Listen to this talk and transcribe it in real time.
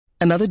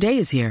Another day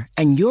is here,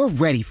 and you're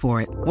ready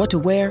for it. What to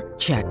wear?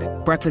 Check.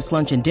 Breakfast,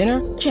 lunch, and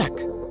dinner? Check.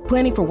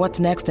 Planning for what's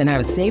next and how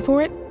to save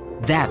for it?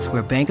 That's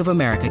where Bank of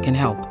America can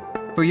help.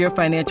 For your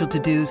financial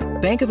to-dos,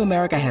 Bank of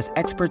America has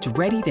experts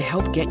ready to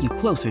help get you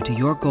closer to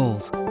your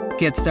goals.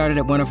 Get started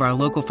at one of our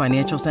local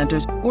financial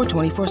centers or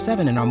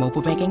 24/7 in our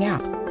mobile banking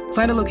app.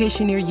 Find a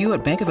location near you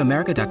at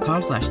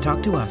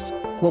bankofamerica.com/talktous.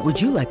 What would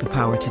you like the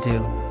power to do?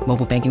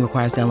 Mobile banking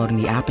requires downloading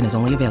the app and is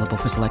only available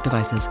for select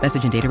devices.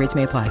 Message and data rates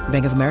may apply.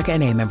 Bank of America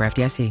N.A., member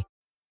FDIC.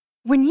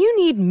 When you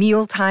need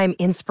mealtime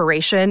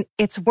inspiration,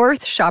 it's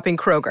worth shopping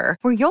Kroger,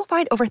 where you'll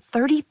find over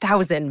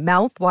 30,000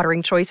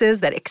 mouth-watering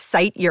choices that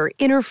excite your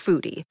inner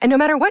foodie. And no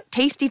matter what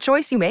tasty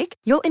choice you make,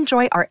 you'll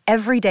enjoy our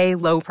everyday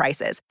low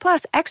prices,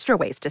 plus extra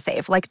ways to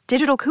save, like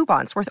digital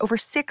coupons worth over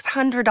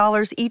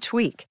 $600 each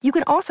week. You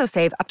can also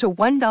save up to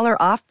 $1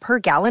 off per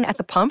gallon at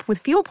the pump with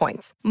fuel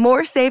points.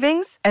 More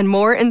savings and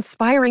more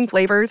inspiring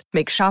flavors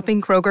make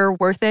shopping Kroger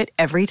worth it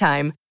every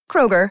time.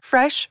 Kroger,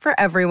 fresh for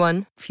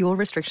everyone. Fuel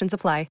restrictions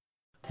apply.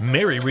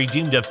 Mary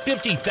redeemed a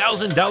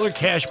 $50,000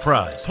 cash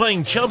prize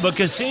playing Chumba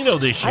Casino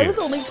this year. I was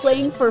only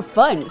playing for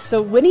fun,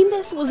 so winning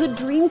this was a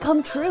dream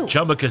come true.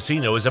 Chumba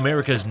Casino is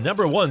America's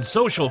 #1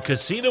 social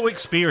casino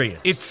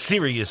experience. It's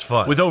serious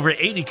fun. With over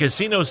 80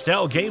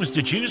 casino-style games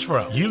to choose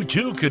from, you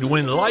too could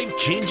win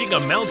life-changing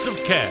amounts of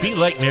cash. Be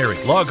like Mary.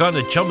 Log on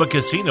to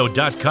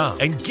ChumbaCasino.com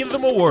and give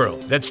them a whirl.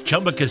 That's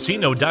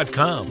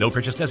ChumbaCasino.com. No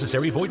purchase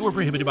necessary. Void or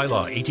prohibited by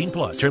law.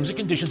 18+. Terms and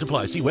conditions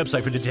apply. See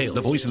website for details.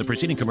 The voice in the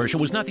preceding commercial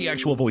was not the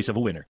actual voice of a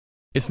winner.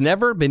 It's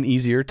never been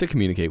easier to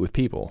communicate with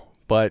people,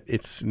 but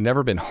it's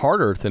never been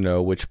harder to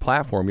know which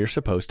platform you're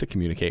supposed to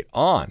communicate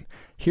on.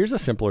 Here's a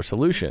simpler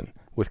solution.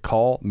 With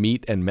call,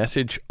 meet, and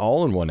message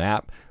all in one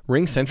app,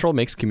 RingCentral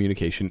makes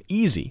communication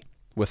easy.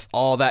 With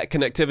all that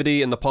connectivity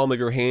in the palm of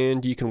your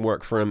hand, you can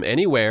work from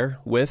anywhere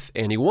with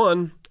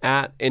anyone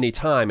at any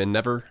time and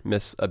never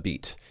miss a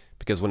beat.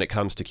 Because when it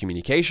comes to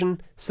communication,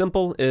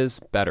 simple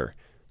is better.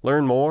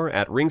 Learn more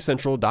at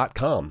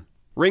ringcentral.com.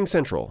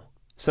 RingCentral.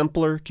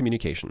 Simpler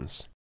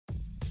communications.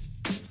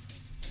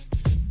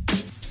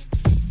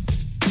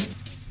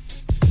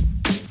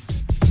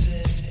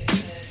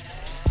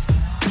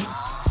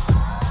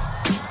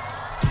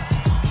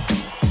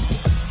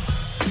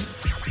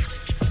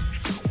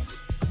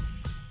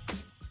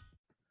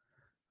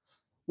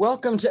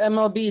 Welcome to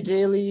MLB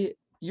Daily,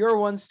 your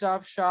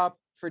one-stop shop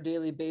for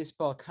daily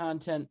baseball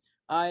content.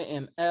 I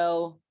am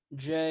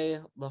L.J.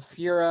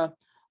 LaFura.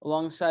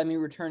 Alongside me,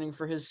 returning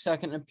for his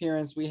second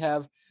appearance, we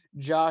have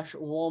Josh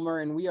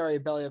Wolmer, and we are a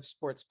Belly Up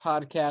Sports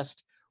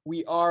podcast.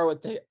 We are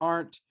what they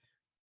aren't.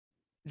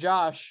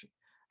 Josh,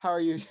 how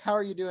are you? How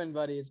are you doing,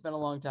 buddy? It's been a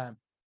long time.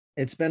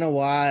 It's been a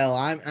while.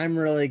 I'm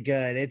really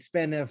good. It's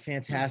been a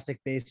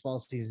fantastic baseball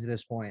season at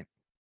this point.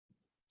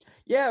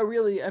 Yeah,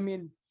 really. I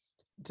mean,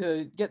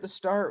 to get the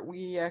start,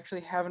 we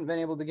actually haven't been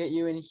able to get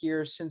you in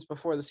here since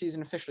before the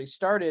season officially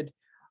started.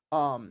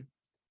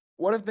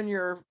 What have been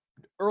your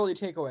early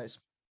takeaways,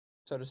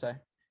 so to say?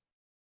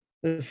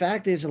 The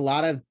fact is, a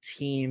lot of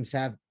teams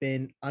have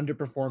been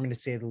underperforming, to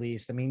say the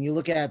least. I mean, you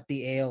look at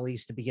the AL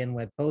East to begin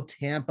with, both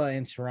Tampa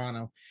and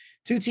Toronto,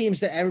 two teams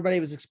that everybody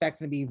was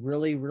expecting to be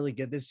really, really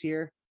good this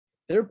year.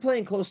 They're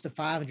playing close to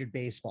 500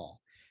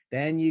 baseball.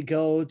 Then you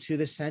go to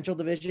the Central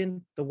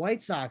Division, the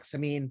White Sox. I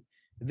mean,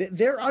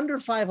 they're under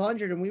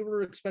 500, and we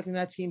were expecting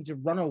that team to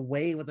run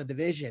away with the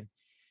division.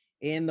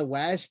 In the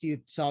West,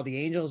 you saw the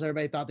Angels.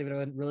 Everybody thought they would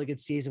have a really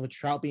good season with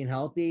Trout being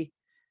healthy.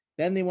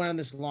 Then they went on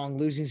this long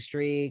losing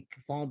streak,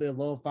 falling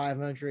below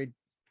 500,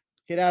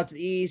 hit out to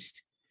the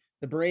East.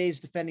 The Braves,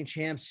 defending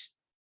champs,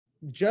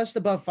 just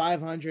above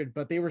 500,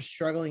 but they were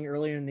struggling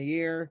earlier in the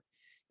year.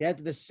 You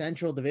had the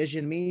Central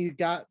Division. I mean, you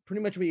got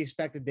pretty much what you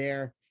expected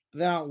there. But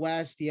then out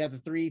West, you have the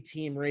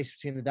three-team race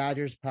between the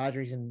Dodgers,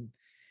 Padres, and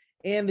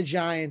the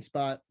Giants,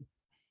 but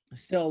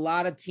still a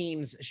lot of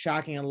teams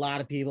shocking a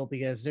lot of people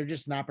because they're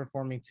just not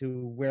performing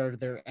to where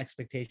their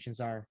expectations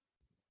are.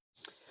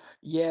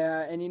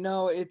 Yeah, and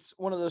it's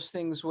one of those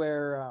things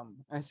where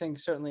I think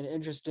certainly an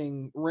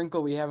interesting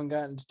wrinkle we haven't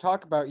gotten to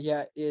talk about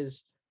yet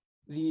is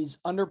these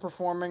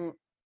underperforming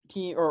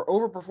team or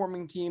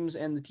overperforming teams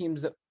and the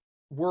teams that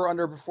were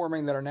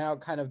underperforming that are now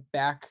kind of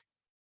back.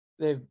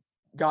 They've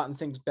gotten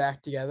things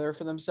back together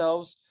for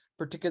themselves.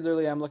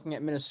 Particularly, I'm looking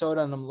at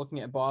Minnesota and I'm looking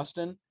at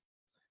Boston,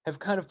 have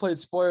kind of played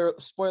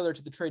spoiler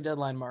to the trade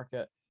deadline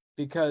market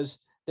because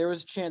there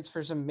was a chance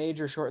for some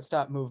major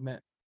shortstop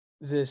movement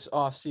this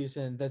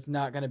offseason that's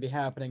not going to be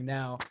happening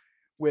now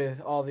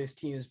with all these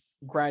teams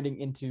grinding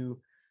into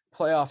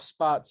playoff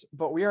spots.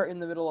 But we are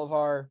in the middle of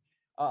our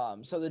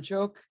so the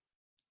joke,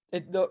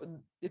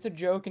 it's a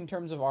joke in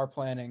terms of our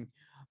planning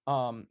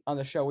on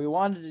the show. We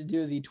wanted to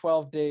do the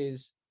 12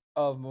 days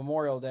of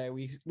Memorial Day.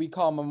 We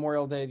call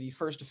Memorial Day the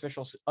first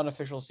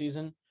unofficial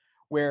season,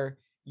 where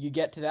you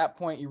get to that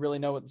point, you really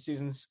know what the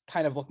season's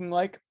kind of looking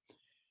like.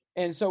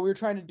 And so we were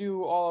trying to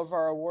do all of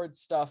our awards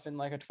stuff in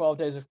like a 12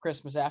 days of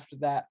Christmas after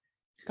that,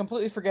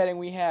 completely forgetting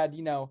we had,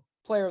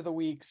 player of the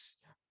weeks,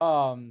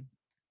 power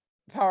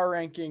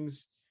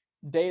rankings,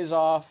 days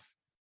off,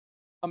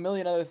 a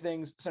million other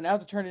things. So now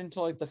it's turned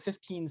into like the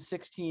 15,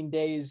 16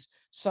 days,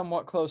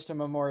 somewhat close to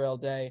Memorial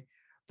Day.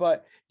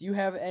 But do you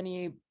have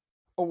any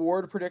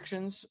award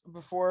predictions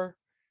before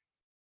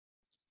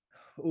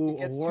it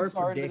gets too Award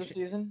far into the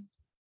prediction. season?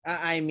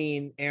 I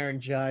mean,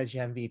 Aaron Judge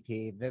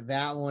MVP.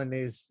 That one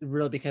is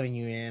really becoming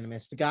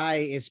unanimous. The guy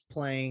is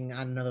playing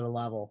on another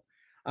level.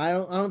 I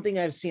don't think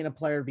I've seen a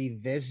player be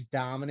this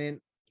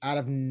dominant out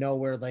of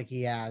nowhere like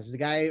he has. The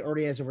guy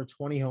already has over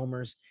 20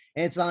 homers,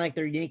 and it's not like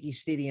they're Yankee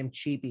Stadium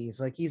cheapies.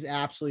 Like, he's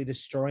absolutely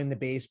destroying the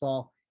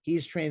baseball.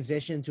 He's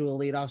transitioned to a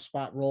leadoff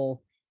spot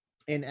role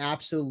and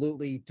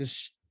absolutely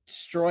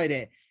destroyed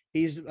it.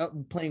 He's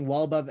playing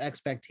well above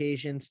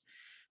expectations.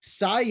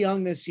 Cy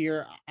Young this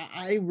year,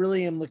 I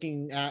really am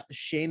looking at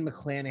Shane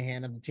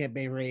McClanahan of the Tampa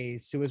Bay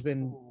Rays, who has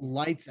been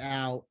lights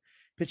out,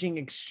 pitching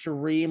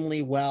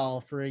extremely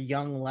well for a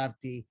young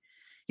lefty.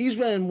 He's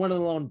been one of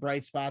the lone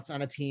bright spots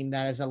on a team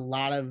that has a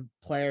lot of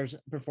players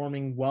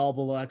performing well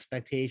below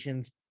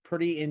expectations,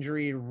 pretty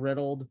injury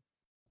riddled.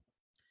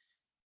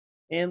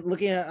 And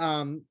looking at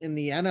in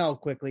the NL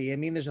quickly, I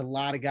mean, there's a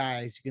lot of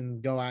guys you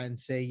can go out and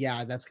say,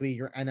 yeah, that's gonna be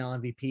your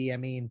NL MVP. I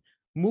mean,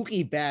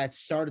 Mookie Betts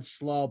started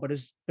slow, but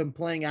has been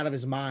playing out of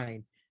his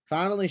mind.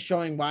 Finally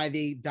showing why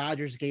the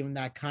Dodgers gave him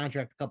that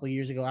contract a couple of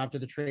years ago after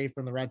the trade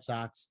from the Red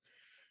Sox.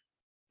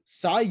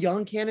 Cy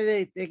Young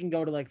candidate, they can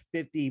go to like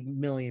 50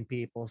 million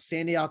people.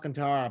 Sandy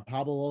Alcantara,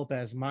 Pablo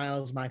Lopez,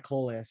 Miles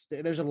Mikolas.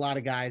 There's a lot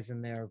of guys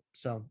in there.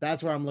 So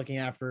that's where I'm looking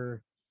at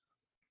for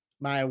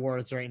my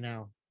awards right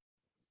now.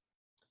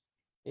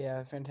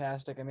 Yeah,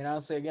 fantastic. I mean,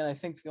 honestly, again, I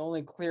think the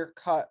only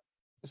clear-cut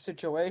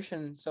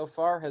situation so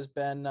far has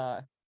been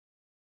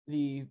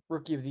the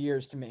Rookie of the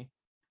Years to me,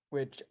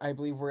 which I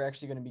believe we're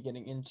actually going to be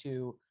getting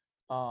into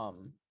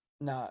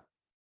not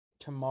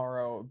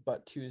tomorrow,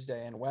 but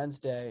Tuesday and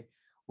Wednesday,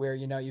 where,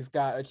 you know, you've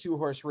got a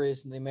 2-horse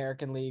race in the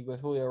American League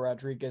with Julio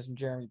Rodriguez and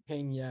Jeremy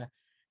Pena,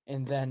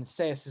 and then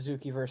Seiya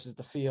Suzuki versus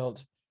the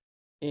field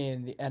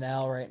in the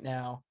NL right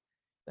now.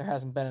 There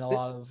hasn't been a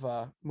lot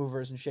of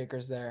movers and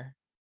shakers there.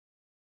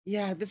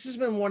 Yeah, this has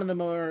been one of the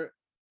more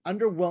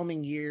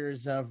underwhelming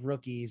years of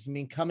rookies. I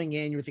mean, coming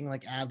in, you're thinking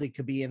like Adley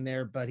could be in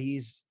there, but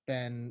he's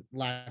been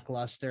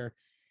lackluster.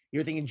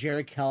 You're thinking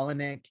Jared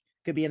Kelenic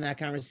could be in that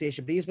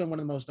conversation, but he's been one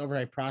of the most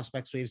overhyped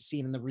prospects we've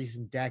seen in the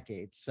recent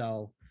decades.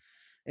 So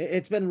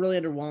it's been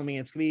really underwhelming.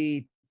 It's going to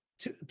be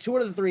two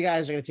out of the three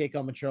guys are going to take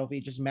home a trophy.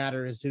 It just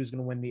matters who's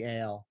going to win the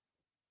AL.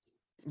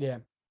 Yeah,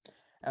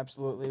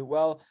 absolutely.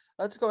 Well,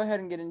 let's go ahead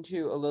and get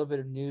into a little bit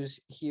of news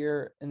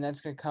here, and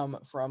that's going to come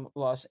from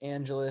Los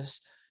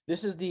Angeles.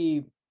 This is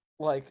the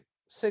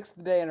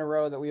sixth day in a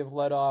row that we have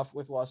led off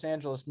with Los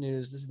Angeles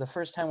news. This is the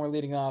first time we're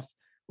leading off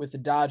with the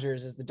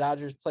Dodgers, as the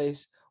Dodgers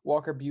place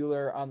Walker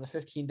Buehler on the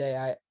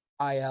 15-day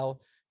IL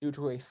due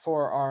to a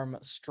forearm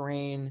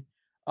strain.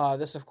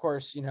 This, of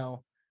course, you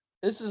know,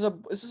 this is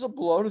a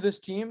blow to this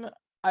team.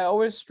 I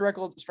always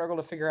struggle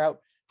to figure out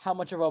how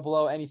much of a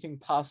blow anything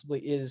possibly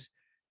is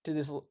to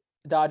this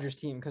Dodgers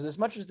team, because as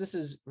much as this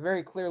is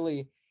very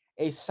clearly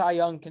a Cy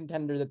Young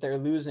contender that they're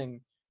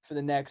losing for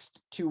the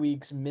next 2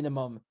 weeks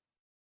minimum,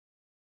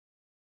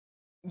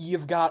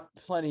 you've got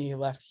plenty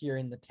left here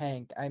in the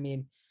tank. I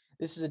mean,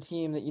 this is a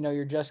team that, you know,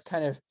 you're just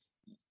kind of,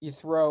 you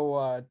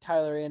throw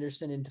Tyler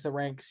Anderson into the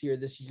ranks here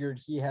this year.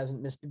 He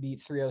hasn't missed a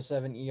beat,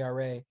 3.07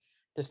 ERA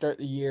to start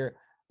the year.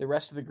 The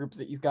rest of the group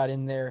that you've got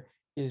in there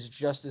is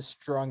just as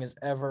strong as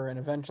ever, and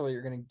eventually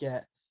you're going to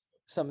get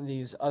some of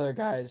these other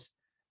guys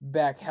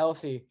back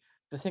healthy.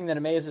 The thing that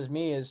amazes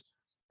me is,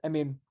 I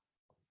mean,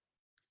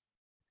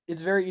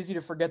 it's very easy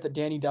to forget that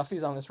Danny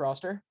Duffy's on this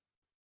roster.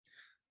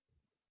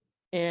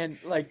 And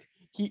like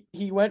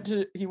he went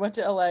to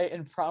LA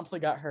and promptly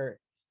got hurt.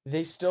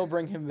 They still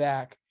bring him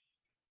back,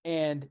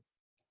 and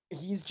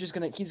he's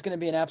gonna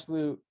be an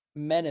absolute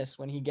menace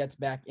when he gets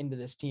back into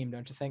this team,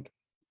 don't you think?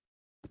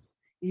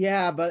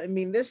 Yeah, but I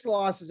mean, this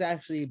loss is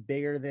actually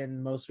bigger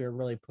than most are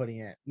really putting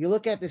it. You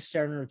look at this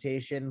starting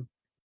rotation,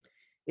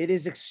 it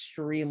is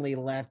extremely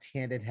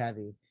left-handed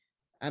heavy.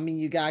 I mean,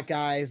 you got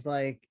guys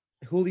like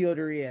Julio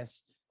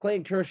Urias,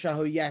 Clayton Kershaw,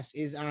 who, yes,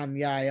 is on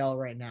the IL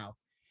right now.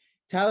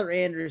 Tyler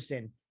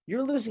Anderson,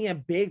 you're losing a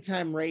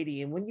big-time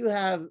rating. And when you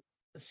have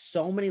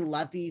so many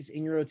lefties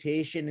in your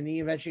rotation, and then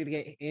you eventually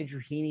going to get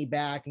Andrew Heaney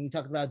back, and you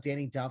talk about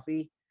Danny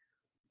Duffy,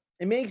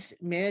 it makes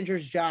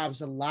managers'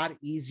 jobs a lot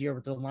easier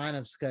with their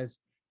lineups, because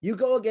you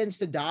go against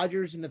the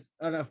Dodgers in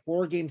a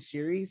 4-game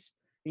series,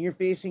 and you're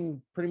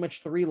facing pretty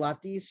much 3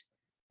 lefties.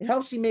 It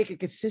helps you make a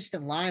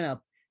consistent lineup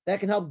that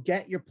can help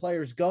get your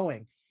players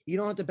going. You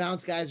don't have to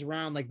bounce guys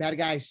around like bad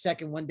guys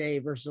second one day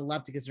versus a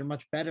lefty because they're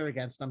much better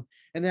against them,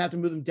 and then have to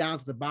move them down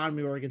to the bottom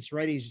or against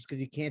righties just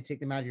because you can't take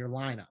them out of your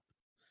lineup.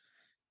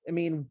 I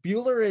mean,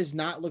 Buehler has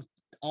not looked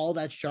all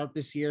that sharp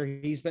this year.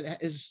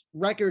 His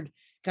record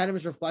kind of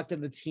is reflective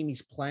of the team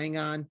he's playing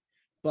on,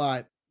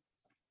 but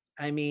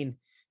I mean,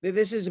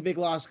 this is a big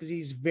loss because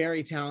he's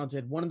very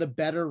talented, one of the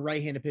better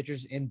right-handed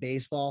pitchers in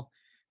baseball.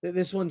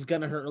 This one's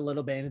going to hurt a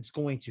little bit, and it's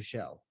going to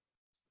show.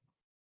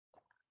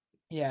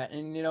 Yeah,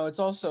 and, you know, it's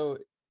also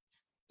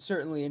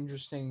certainly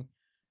interesting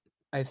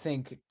I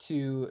think,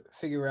 to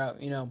figure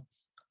out, a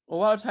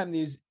lot of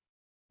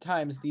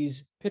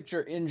these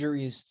pitcher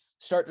injuries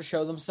start to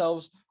show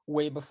themselves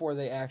way before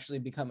they actually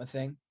become a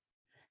thing.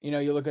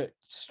 You look at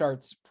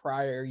starts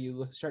prior,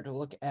 start to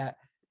look at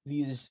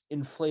these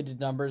inflated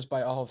numbers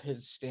by all of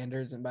his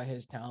standards and by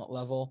his talent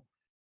level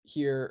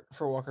here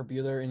for Walker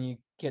Buehler, and you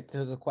get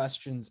to the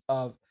questions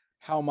of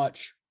how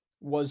much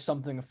was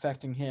something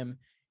affecting him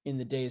in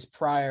the days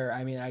prior.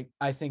 I mean,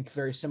 I think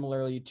very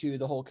similarly to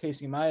the whole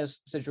Casey Mize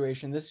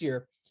situation this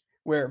year,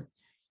 where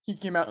he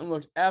came out and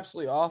looked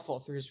absolutely awful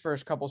through his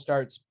first couple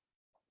starts,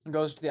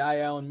 goes to the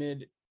IL in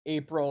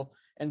mid-April,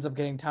 ends up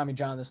getting Tommy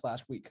John this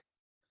last week.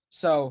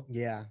 So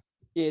yeah,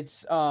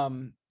 it's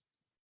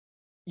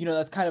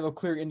that's kind of a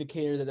clear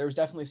indicator that there was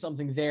definitely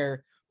something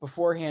there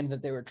beforehand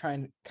that they were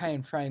trying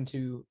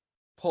to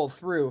pull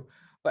through.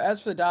 But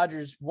as for the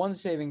Dodgers, one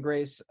saving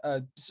grace,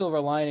 a silver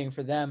lining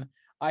for them,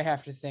 I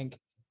have to think,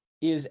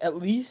 is at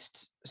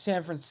least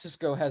San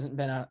Francisco hasn't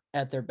been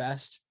at their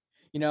best.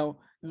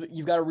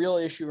 You've got a real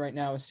issue right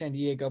now with San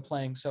Diego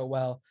playing so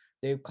well.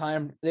 They've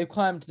climbed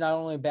not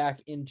only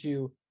back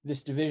into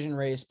this division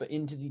race, but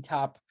into the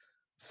top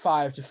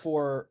 5 to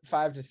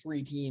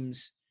 3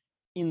 teams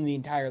in the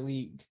entire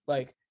league,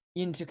 like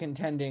into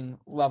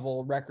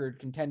record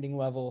contending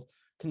level,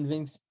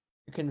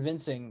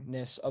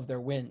 convincingness of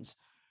their wins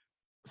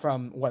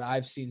from what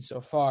I've seen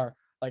so far.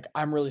 Like,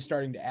 I'm really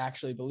starting to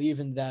actually believe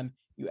in them.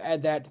 You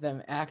add that to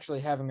them actually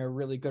having a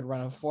really good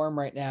run of form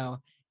right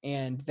now,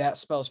 and that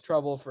spells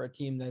trouble for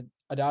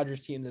a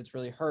Dodgers team that's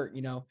really hurt.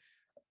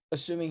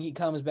 Assuming he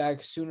comes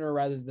back sooner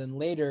rather than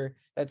later,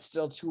 that's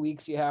still 2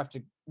 weeks you have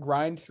to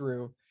grind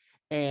through.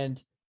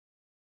 And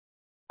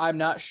I'm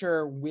not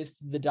sure, with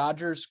the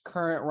Dodgers'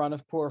 current run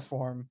of poor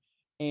form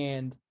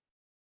and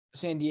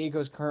San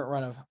Diego's current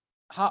run of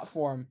hot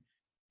form,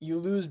 you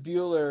lose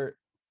Buehler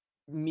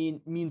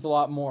means a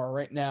lot more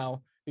right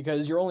now,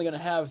 because you only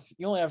have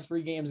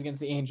 3 games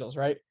against the Angels,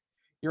 right?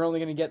 You're only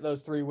going to get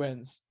those 3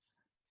 wins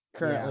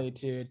currently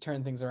to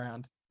turn things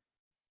around.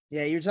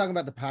 Yeah, you're talking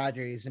about the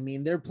Padres. I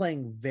mean, they're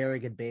playing very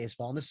good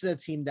baseball. And this is a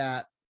team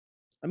that,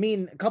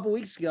 a couple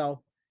weeks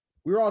ago,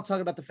 we were all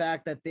talking about the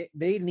fact that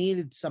they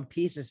needed some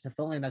pieces to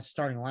fill in that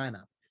starting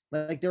lineup.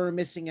 Like, they were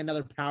missing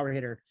another power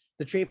hitter.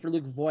 The trade for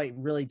Luke Voit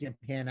really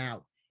didn't pan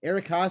out.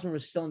 Eric Hosmer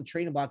was still in the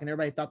trading block, and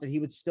everybody thought that he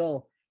would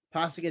still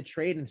possibly get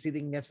traded and see if they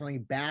can get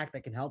something back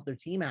that can help their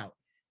team out.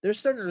 Their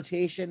starting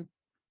rotation,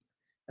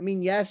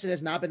 yes, it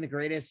has not been the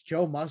greatest.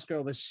 Joe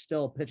Musgrove is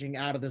still pitching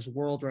out of this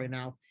world right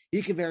now.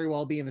 He could very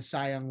well be in the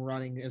Cy Young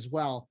running as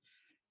well.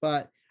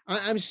 But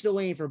I'm still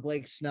waiting for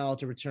Blake Snell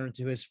to return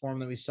to his form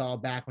that we saw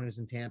back when he was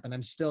in Tampa. And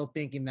I'm still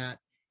thinking that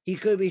he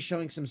could be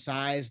showing some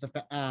signs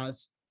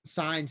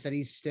that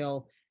he's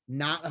still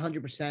not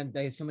 100%,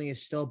 that something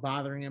is still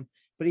bothering him.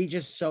 But he's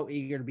just so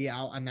eager to be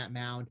out on that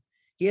mound.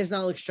 He has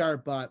not looked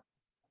sharp, but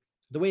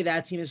the way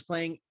that team is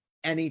playing,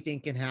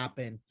 anything can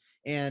happen.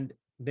 And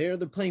they're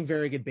playing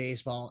very good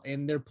baseball,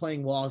 and they're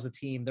playing well as a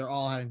team. They're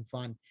all having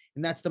fun.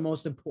 And that's the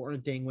most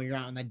important thing when you're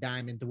out on that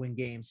diamond to win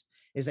games,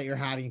 is that you're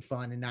having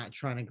fun and not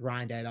trying to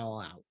grind it all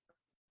out.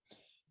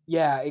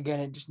 Yeah, again,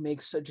 it just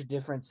makes such a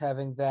difference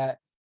having that.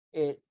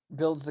 It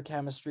builds the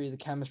chemistry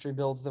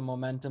builds the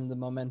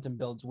momentum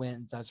builds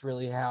wins. That's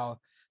really how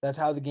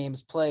the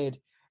game's played.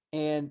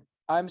 And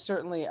I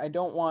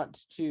don't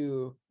want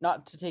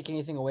not to take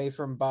anything away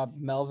from Bob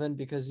Melvin,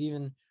 because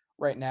even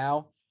right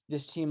now,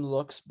 this team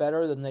looks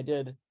better than they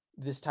did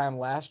this time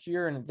last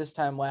year. And at this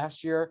time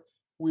last year,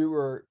 we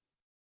were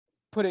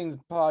putting the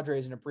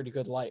Padres in a pretty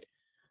good light.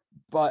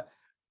 But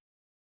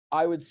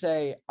I would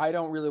say I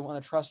don't really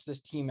want to trust this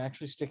team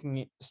actually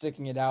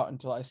sticking it out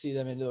until I see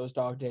them into those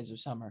dog days of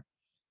summer,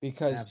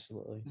 because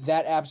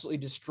that absolutely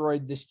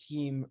destroyed this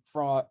team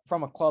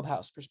from a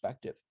clubhouse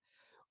perspective.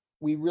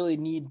 We really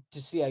need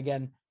to see,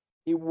 again,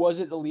 was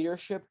it the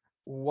leadership?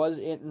 Was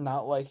it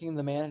not liking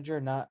the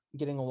manager, not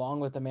getting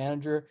along with the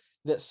manager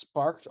that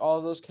sparked all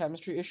of those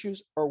chemistry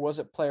issues? Or was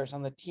it players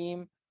on the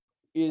team?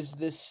 Is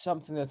this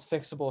something that's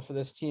fixable for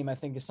this team? I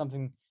think is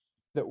something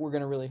that we're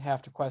going to really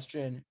have to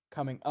question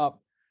coming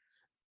up.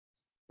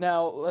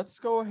 Now, let's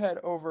go ahead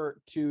over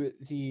to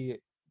the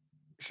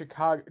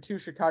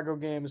Chicago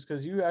games,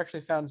 because you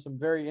actually found some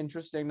very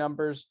interesting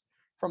numbers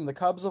from the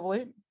Cubs of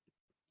late.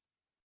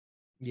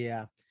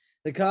 Yeah.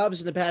 The Cubs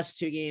in the past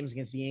 2 games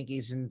against the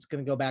Yankees, and it's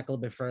going to go back a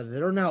little bit further,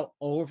 they're now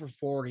over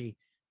 40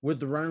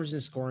 with the runners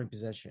in scoring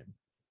position.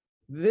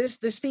 This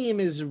team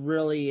is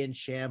really in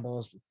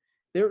shambles.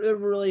 They're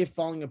really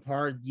falling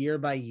apart year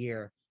by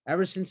year.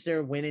 Ever since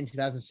their win in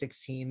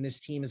 2016,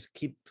 this team is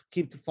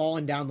keep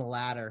falling down the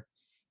ladder.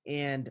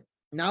 And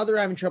now they're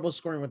having trouble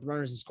scoring with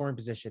runners in scoring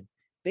position.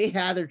 They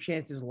had their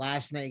chances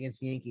last night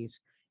against the Yankees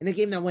in a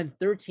game that went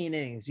 13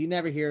 innings. You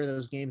never hear of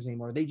those games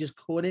anymore. They just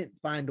couldn't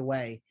find a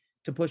way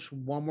to push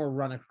one more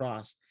run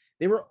across.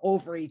 They were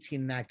over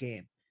 18 in that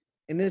game.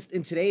 In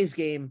today's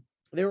game,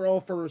 they were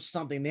over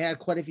something. They had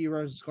quite a few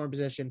runners in scoring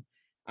position.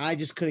 I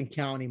just couldn't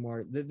count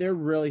anymore. They're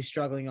really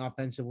struggling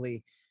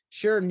offensively.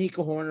 Sure,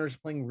 Nico Horner is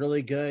playing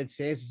really good.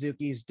 Seiya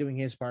Suzuki is doing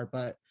his part,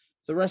 but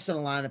The rest of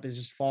the lineup is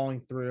just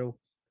falling through.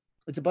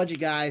 It's a bunch of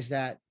guys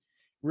that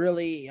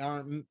really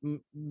aren't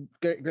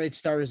great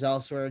starters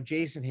elsewhere.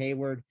 Jason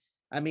Hayward,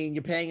 I mean,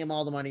 you're paying him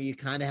all the money. You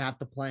kind of have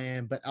to play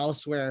him, but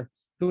elsewhere,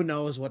 who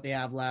knows what they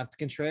have left.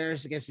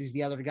 Contreras, I guess he's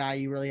the other guy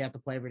you really have to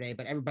play every day,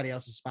 but everybody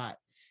else's spot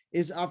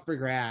is up for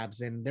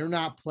grabs, and they're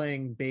not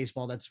playing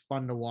baseball that's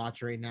fun to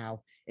watch right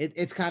now.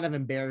 It's kind of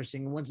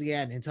embarrassing. Once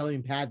again, until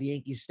you pad the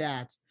Yankees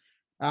stats,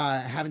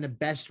 having the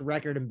best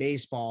record in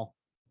baseball,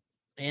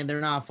 and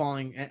they're not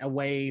falling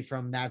away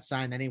from that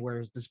sign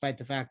anywhere, despite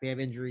the fact they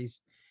have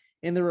injuries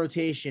in the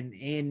rotation,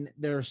 in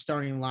their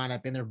starting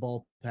lineup, in their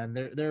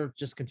bullpen. They're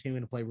just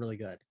continuing to play really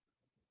good.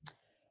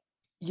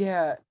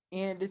 Yeah,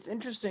 and it's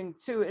interesting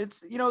too.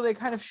 It's, they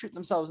kind of shoot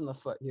themselves in the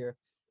foot here,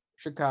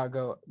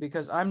 Chicago,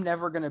 because I'm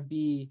never going to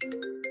be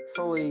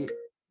fully,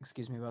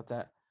 excuse me about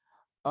that.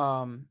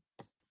 I'm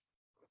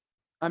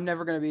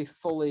never going to be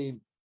fully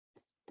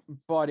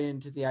bought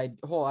into the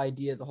whole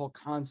idea, the whole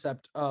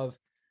concept of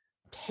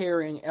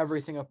tearing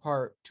everything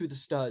apart to the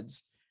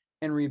studs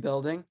and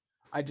rebuilding.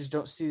 I just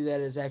don't see that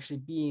as actually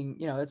being,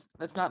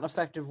 that's not an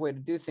effective way to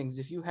do things.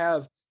 If you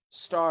have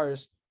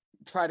stars,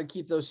 try to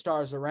keep those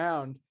stars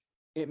around.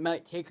 It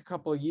might take a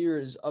couple of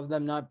years of you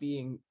not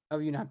being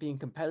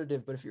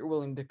competitive, but if you're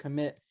willing to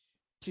commit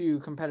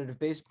to competitive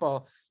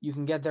baseball, you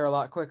can get there a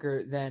lot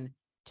quicker than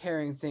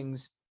tearing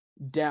things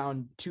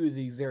down to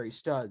the very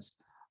studs.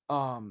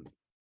 And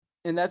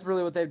that's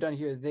really what they've done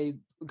here. They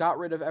got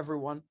rid of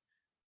everyone.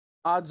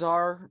 Odds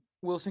are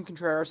Wilson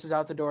Contreras is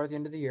out the door at the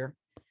end of the year.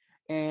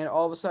 And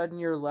all of a sudden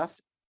you're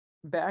left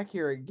back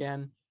here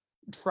again,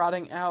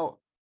 trotting out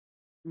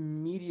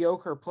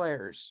mediocre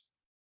players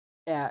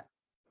at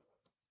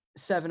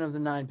 7 of the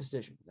 9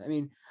 positions. I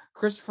mean,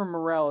 Christopher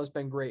Morel has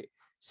been great.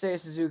 Seiya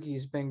Suzuki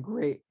has been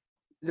great.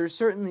 There's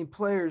certainly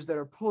players that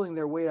are pulling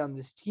their weight on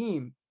this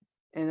team,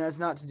 and that's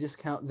not to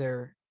discount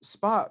their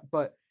spot,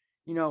 but,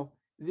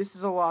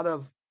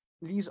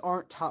 these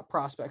aren't top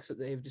prospects that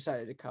they've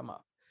decided to come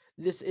up.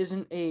 This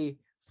isn't a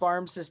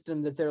farm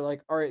system that they're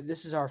like, all right,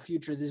 this is our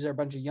future. These are a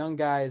bunch of young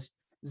guys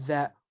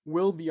that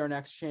will be our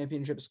next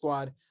championship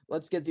squad.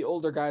 Let's get the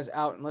older guys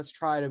out and let's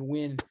try to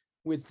win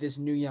with this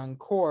new young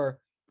core.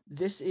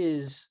 This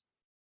is,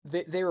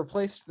 they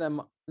replaced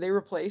them. They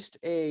replaced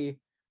a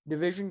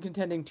division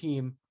contending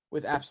team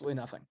with absolutely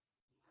nothing.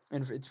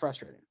 And it's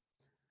frustrating.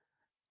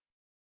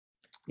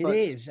 It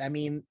is. I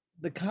mean,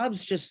 the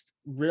Cubs just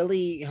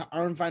really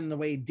aren't finding the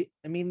way.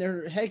 I mean,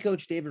 their head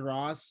coach, David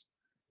Ross,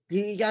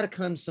 he got to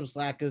cut him some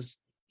slack because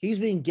he's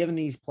being given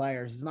these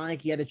players. It's not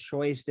like he had a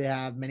choice to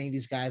have many of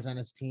these guys on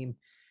his team.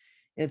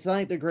 It's not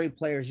like they're great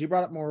players. You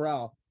brought up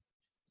Morel.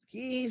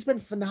 He's been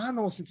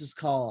phenomenal since his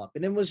call up.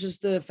 And it was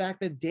just the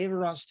fact that David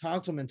Ross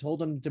talked to him and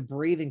told him to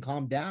breathe and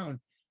calm down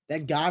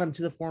that got him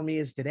to the form he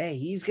is today.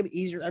 He's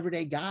your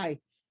everyday guy.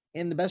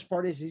 And the best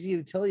part is he's a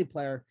utility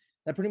player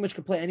that pretty much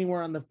could play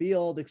anywhere on the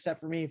field except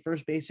for me,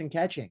 first base and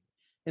catching.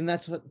 And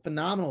that's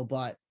phenomenal.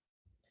 But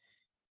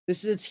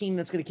this is a team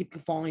that's going to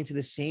keep falling to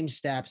the same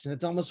steps. And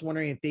it's almost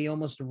wondering if they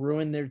almost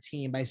ruined their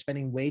team by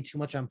spending way too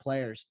much on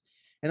players.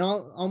 And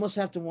I'll almost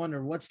have to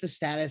wonder, what's the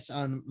status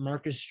on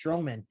Marcus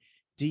Stroman?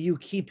 Do you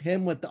keep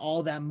him with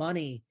all that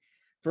money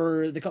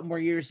for the couple more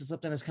years that's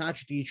left on his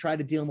contract? Do you try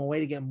to deal him away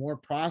to get more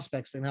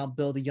prospects and help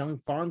build a young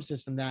farm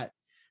system that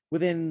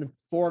within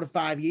 4 to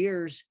 5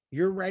 years,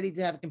 you're ready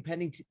to have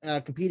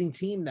a competing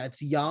team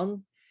that's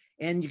young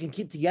and you can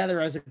keep together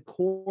as a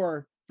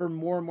core for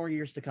more and more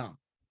years to come?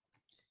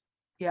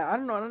 Yeah, I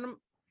don't know.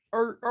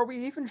 Are we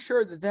even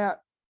sure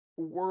that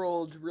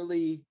world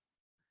really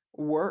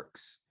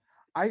works?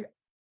 I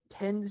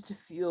tend to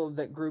feel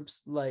that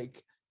groups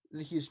like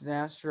the Houston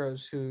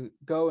Astros, who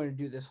go and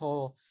do this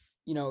whole,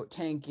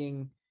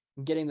 tanking,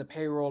 getting the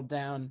payroll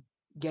down,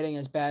 getting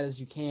as bad as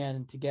you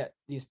can to get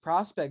these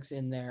prospects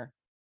in there,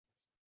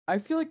 I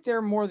feel like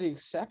they're more the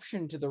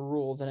exception to the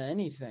rule than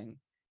anything,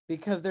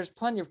 because there's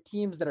plenty of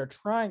teams that are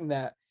trying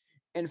that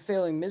and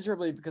failing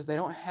miserably because they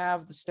don't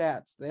have the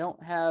stats, they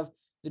don't have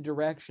the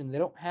direction, they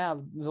don't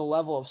have the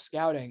level of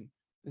scouting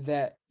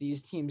that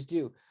these teams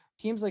do.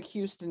 Teams like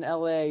Houston,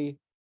 LA,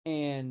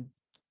 and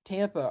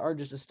Tampa are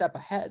just a step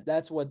ahead.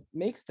 That's what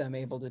makes them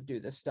able to do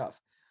this stuff.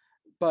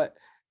 But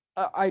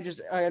I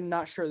am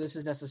not sure this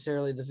is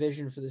necessarily the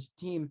vision for this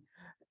team.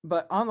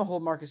 But on the whole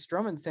Marcus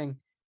Stroman thing,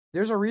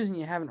 there's a reason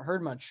you haven't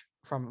heard much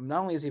from him.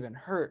 Not only has he been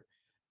hurt,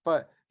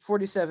 but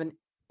 47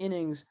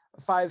 innings,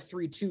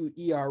 5.32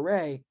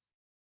 ERA.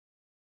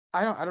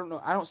 I don't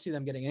know. I don't see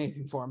them getting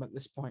anything for him at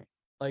this point.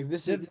 Like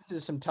this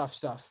is some tough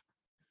stuff.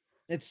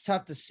 It's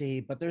tough to see,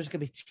 but there's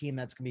going to be a team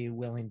that's going to be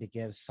willing to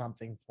give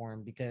something for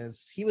him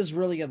because he was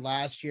really good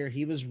last year.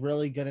 He was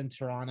really good in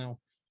Toronto.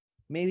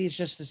 Maybe it's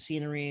just the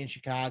scenery in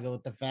Chicago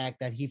with the fact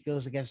that he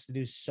feels like he has to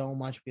do so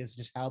much because of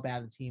just how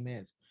bad the team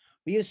is.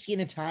 We have seen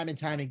it time and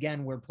time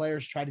again where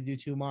players try to do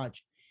too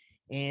much,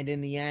 and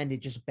in the end, it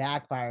just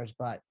backfires.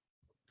 But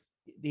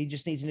he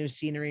just needs a new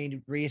scenery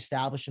to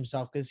reestablish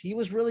himself because he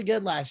was really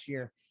good last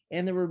year.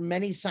 And there were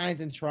many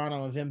signs in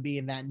Toronto of him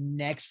being that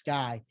next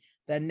guy,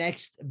 the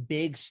next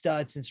big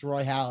stud since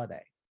Roy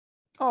Halladay.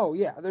 Oh,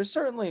 yeah. There's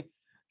certainly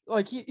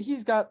like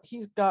he's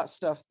got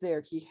stuff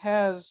there. He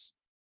has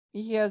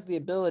the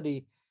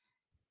ability.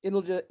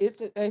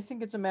 I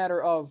think it's a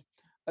matter of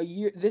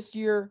this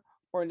year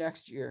or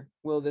next year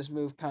will this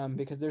move come,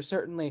 because there's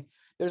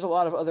a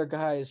lot of other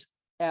guys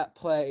at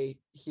play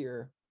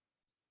here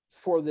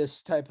for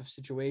this type of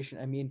situation.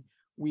 I mean,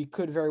 we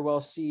could very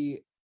well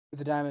see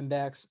the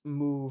Diamondbacks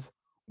move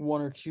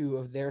one or two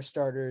of their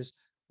starters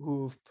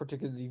who've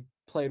particularly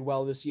played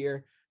well this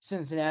year.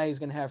 Cincinnati's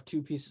going to have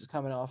two pieces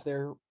coming off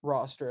their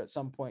roster at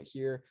some point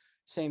here.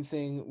 Same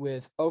thing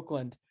with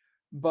Oakland.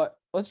 But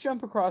let's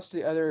jump across to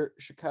the other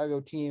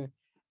Chicago team.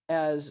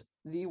 As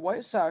the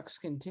White Sox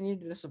continue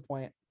to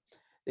disappoint,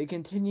 they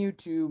continue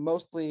to,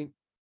 mostly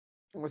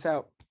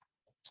without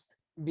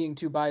being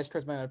too biased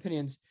towards my own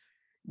opinions,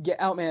 get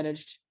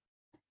outmanaged.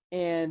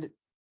 And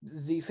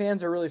the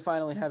fans are really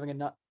finally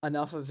having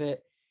enough of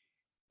it,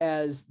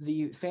 as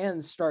the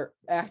fans start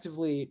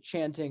actively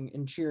chanting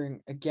and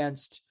cheering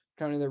against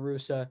Tony La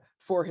Russa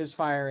for his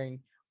firing,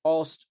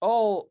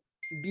 all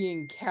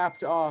being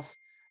capped off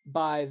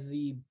by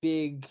the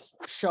big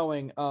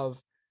showing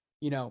of,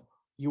 you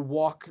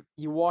walk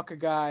a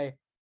guy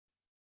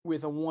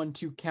with a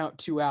 1-2 count,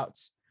 2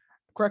 outs.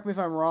 Correct me if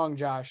I'm wrong,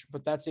 Josh,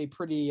 but that's a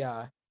pretty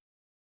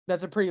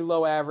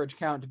low average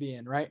count to be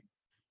in, right?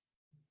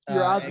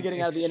 Your odds of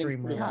getting out of the innings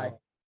pretty high.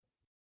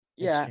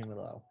 Yeah, extremely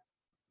low.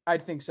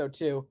 I'd think so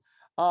too.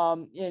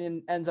 And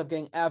it ends up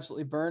getting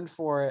absolutely burned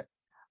for it.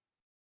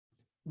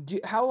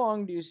 How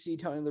long do you see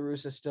Tony La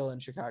Russa still in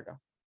Chicago?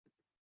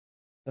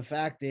 The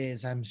fact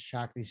is, I'm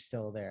shocked he's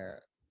still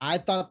there. I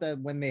thought that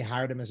when they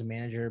hired him as a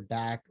manager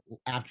back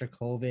after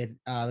COVID,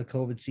 the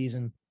COVID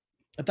season,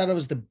 I thought it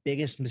was the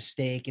biggest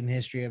mistake in the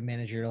history of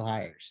managerial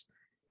hires.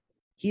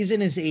 He's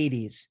in his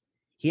 80s.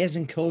 He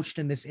hasn't coached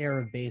in this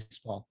era of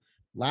baseball.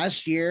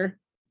 Last year,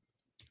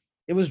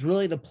 it was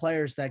really the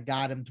players that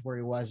got him to where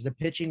he was. The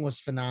pitching was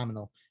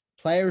phenomenal.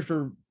 Players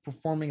were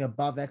performing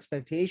above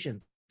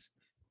expectations.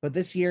 But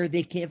this year,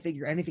 they can't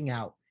figure anything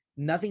out.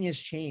 Nothing has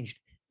changed.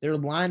 Their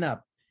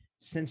lineup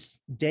since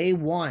day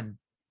one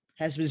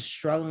has been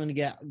struggling to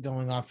get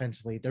going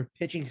offensively. Their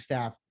pitching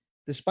staff,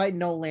 despite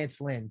no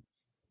Lance Lynn,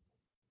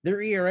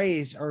 their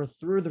ERAs are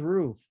through the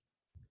roof.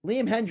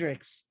 Liam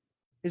Hendriks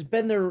has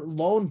been their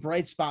lone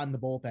bright spot in the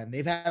bullpen.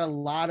 They've had a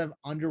lot of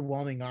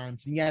underwhelming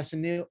arms. And yes,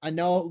 I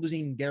know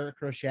losing Garrett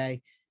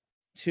Crochet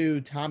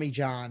to Tommy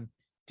John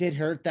did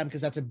hurt them,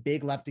 because that's a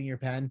big left in your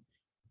pen,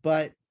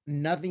 but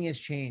nothing has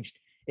changed.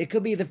 It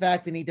could be the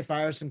fact they need to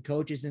fire some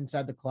coaches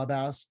inside the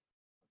clubhouse,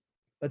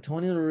 but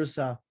Tony La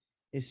Russa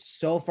is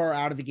so far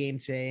out of the game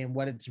today and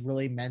what it's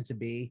really meant to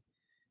be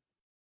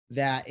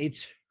that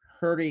it's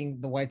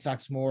hurting the White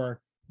Sox more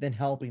than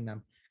helping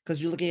them.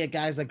 Because you're looking at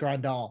guys like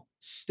Grandal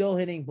still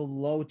hitting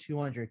below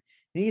 200.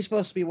 And he's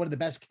supposed to be one of the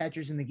best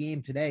catchers in the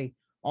game today,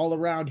 all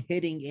around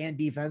hitting and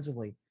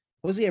defensively.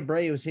 Jose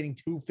Abreu is hitting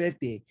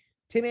 250.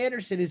 Tim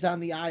Anderson is on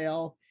the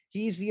IL.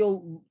 He's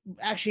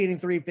actually hitting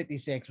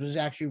 356, which is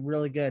actually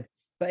really good.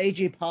 But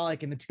AJ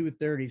Pollock in the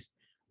 230s.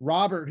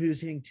 Robert,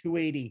 who's hitting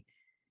 280.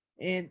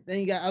 And then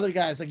you got other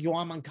guys like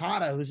Yoan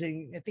Moncada, who's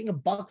hitting, I think,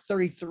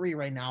 $133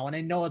 right now. And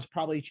I know it's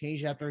probably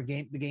changed after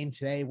the game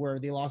today where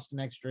they lost in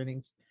extra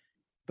innings.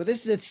 But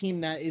this is a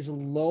team that is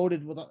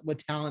loaded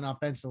with talent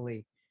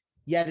offensively,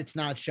 yet it's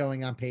not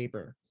showing on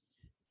paper.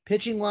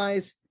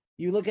 Pitching-wise,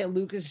 you look at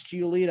Lucas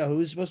Giolito,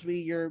 who's supposed to be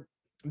your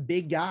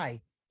big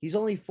guy. He's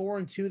only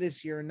 4-2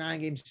 this year in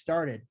 9 games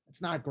started.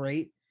 It's not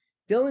great.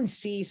 Dylan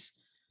Cease,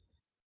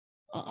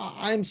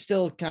 I'm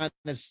still kind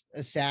of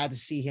sad to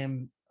see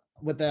him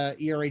with the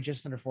ERA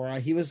just under 4.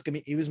 He was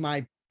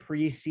my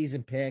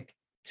preseason pick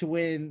to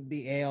win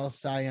the AL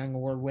Cy Young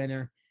Award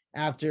winner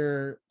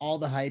after all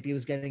the hype he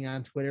was getting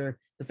on Twitter.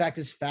 The fact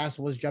his fastball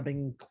was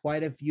jumping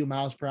quite a few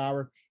miles per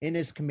hour and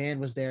his command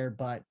was there,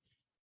 but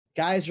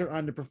guys are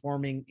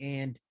underperforming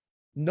and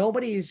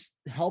nobody's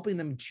helping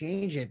them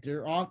change it.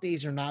 Their off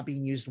days are not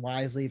being used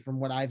wisely from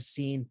what I've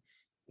seen,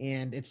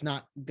 and it's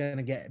not going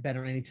to get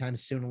better anytime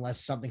soon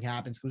unless something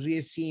happens, because we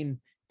have seen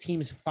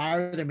teams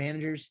fire their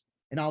managers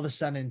and all of a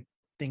sudden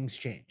things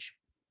change.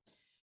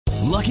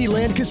 Lucky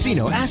Land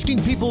Casino,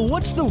 asking people,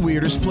 what's the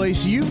weirdest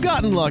place you've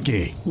gotten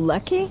lucky?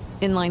 Lucky?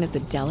 In line at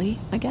the deli,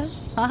 I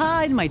guess?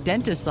 Aha, in my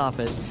dentist's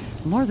office.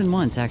 More than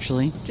once,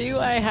 actually. Do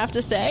I have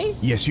to say?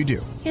 Yes, you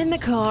do. In the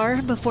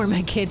car before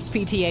my kids'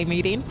 PTA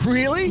meeting.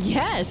 Really?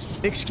 Yes.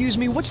 Excuse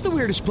me, what's the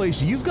weirdest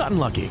place you've gotten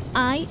lucky?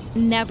 I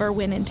never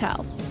win and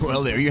tell.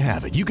 Well, there you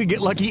have it. You can get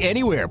lucky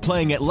anywhere,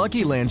 playing at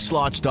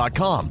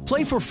LuckyLandSlots.com.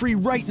 Play for free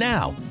right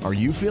now. Are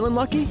you feeling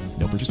lucky?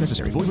 No purchase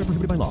necessary. Void where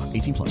prohibited by law.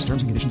 18+.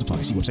 Terms and conditions apply.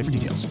 See website for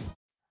details.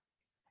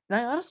 And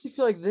I honestly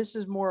feel like this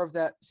is more of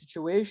that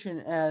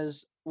situation,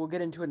 as we'll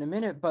get into it in a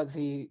minute, but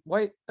the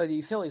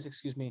Phillies,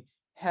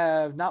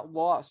 have not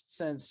lost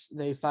since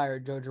they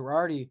fired Joe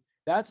Girardi.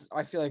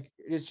 I feel like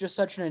it's just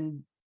such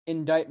an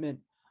indictment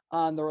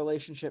on the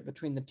relationship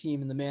between the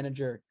team and the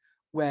manager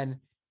when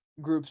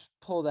groups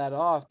pull that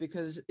off,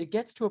 because it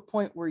gets to a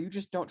point where you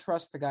just don't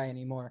trust the guy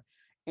anymore.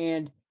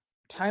 And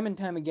time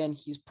again,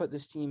 he's put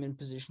this team in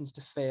positions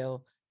to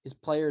fail, his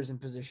players in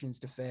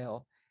positions to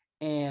fail.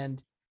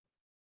 And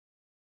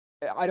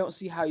I don't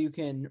see how you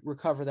can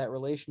recover that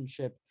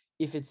relationship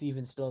if it's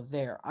even still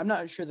there. I'm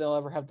not sure they'll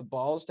ever have the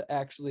balls to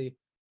actually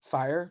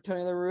fire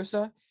Tony La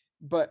Russa,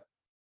 but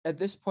at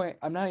this point,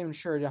 I'm not even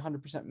sure it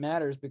 100%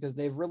 matters because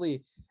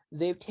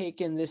they've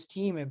taken this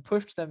team and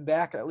pushed them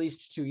back at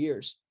least 2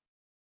 years.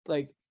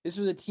 Like, this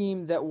was a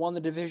team that won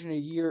the division a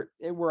year.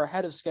 They were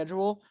ahead of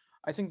schedule.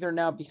 I think they're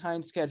now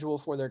behind schedule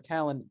for their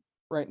talent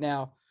right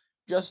now,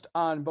 just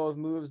on both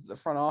moves the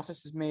front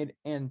office has made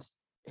and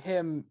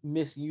him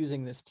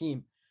misusing this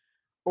team.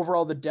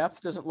 Overall, the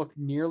depth doesn't look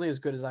nearly as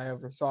good as I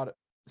ever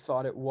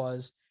thought it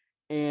was.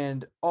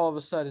 And all of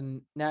a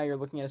sudden, now you're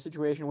looking at a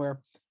situation where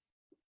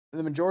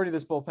the majority of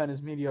this bullpen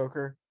is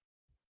mediocre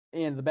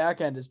and the back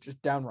end is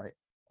just downright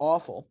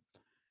awful.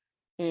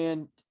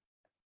 And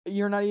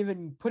you're not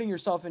even putting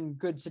yourself in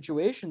good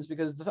situations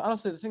because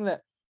honestly, the thing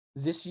that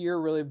this year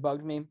really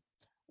bugged me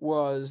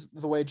was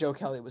the way Joe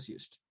Kelly was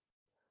used.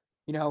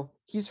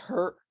 He's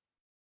hurt.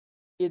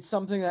 It's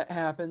something that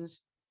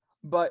happens,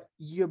 but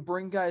you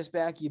bring guys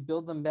back, you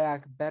build them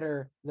back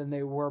better than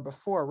they were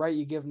before, right?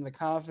 You give them the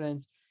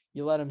confidence,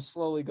 you let them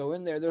slowly go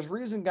in there. There's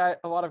reason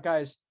a lot of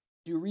guys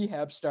do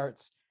rehab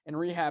starts and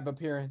rehab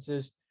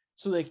appearances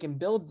so they can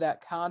build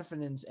that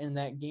confidence and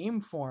that game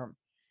form.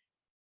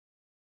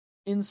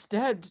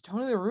 Instead,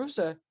 Tony La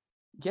Russa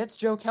gets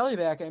Joe Kelly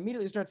back and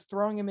immediately starts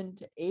throwing him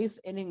into 8th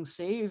inning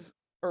save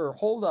or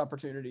hold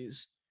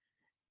opportunities.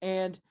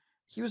 And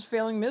he was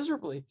failing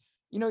miserably.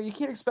 You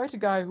can't expect a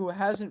guy who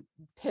hasn't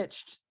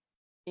pitched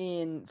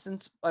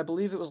since I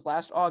believe it was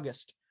last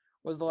August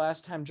was the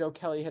last time Joe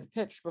Kelly had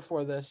pitched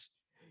before this.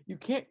 You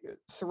can't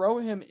throw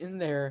him in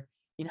there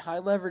in high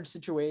leverage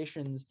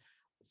situations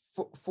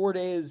 4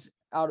 days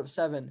out of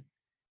 7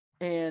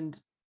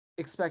 and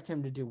expect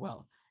him to do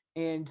well.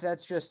 And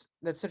that's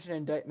such an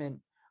indictment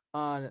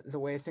on the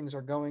way things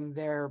are going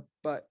there.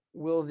 But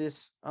will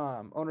this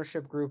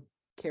ownership group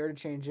care to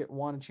change it,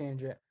 want to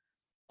change it?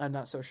 I'm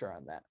not so sure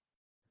on that.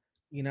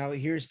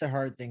 Here's the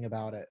hard thing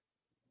about it.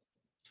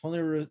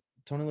 Tony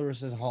La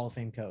Russa is a Hall of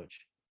Fame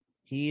coach.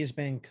 He has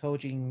been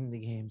coaching the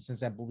game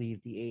since I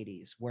believe the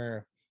 80s,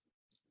 where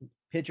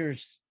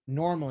pitchers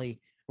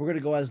normally were going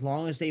to go as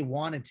long as they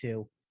wanted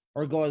to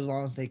or go as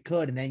long as they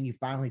could, and then you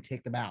finally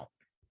take them out.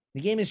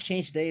 The game has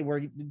changed today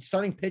where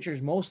starting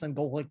pitchers, most of them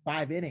go like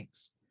 5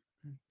 innings.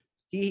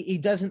 He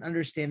doesn't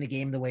understand the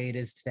game the way it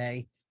is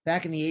today.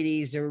 Back in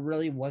the 80s, there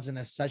really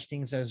wasn't such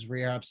things as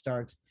rehab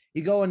starts.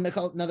 You go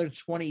another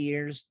 20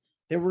 years,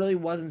 there really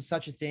wasn't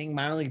such a thing.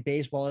 Minor league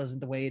baseball isn't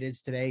the way it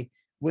is today,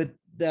 with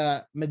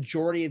the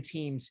majority of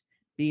teams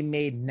being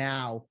made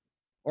now,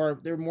 or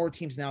there are more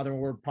teams now than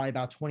were probably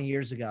about 20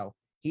 years ago.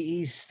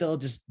 He still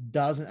just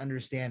doesn't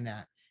understand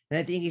that. And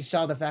I think he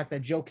saw the fact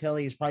that Joe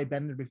Kelly has probably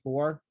been there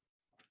before,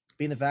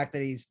 being the fact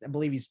that I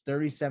believe he's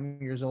 37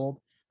 years old,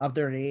 up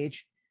there in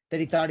age, that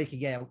he thought he could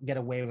get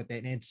away with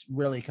it. And it's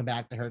really come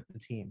back to hurt the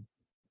team.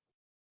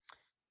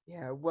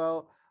 Yeah,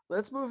 well,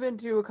 let's move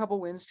into a couple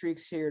win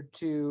streaks here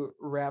to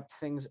wrap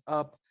things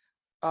up.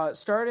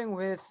 Starting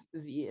with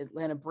the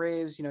Atlanta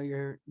Braves,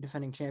 your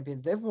defending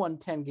champions. They've won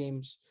 10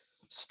 games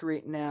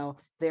straight now.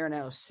 They are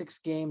now 6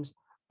 games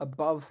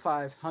above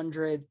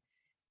 500.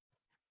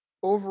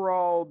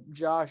 Overall,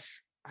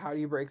 Josh, how do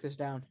you break this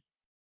down?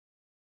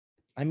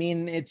 I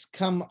mean, it's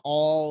come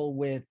all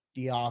with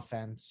the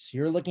offense.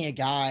 You're looking at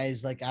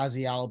guys like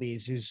Ozzie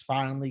Albies, who's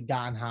finally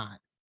gotten hot.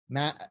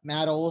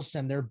 Matt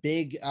Olson, their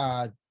big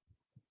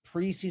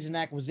preseason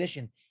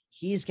acquisition,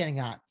 he's getting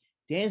hot.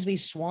 Dansby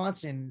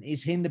Swanson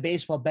is hitting the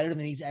baseball better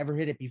than he's ever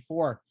hit it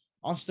before.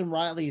 Austin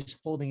Riley is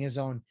holding his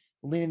own,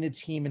 leading the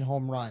team in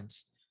home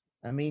runs.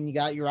 I mean, you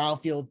got your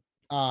outfield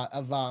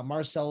of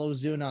Marcell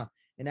Ozuna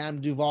and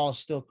Adam Duvall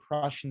still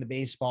crushing the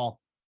baseball.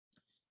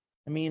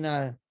 I mean,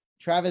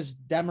 Travis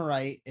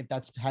Demerite, if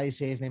that's how you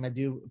say his name, I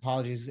do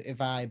apologize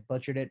if I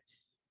butchered it.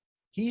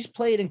 He's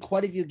played in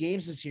quite a few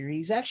games this year.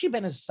 He's actually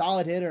been a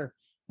solid hitter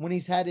when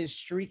he's had his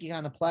streaking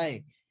on the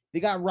play. They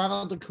got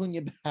Ronald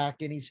Acuna back,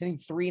 and he's hitting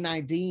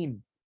 .319.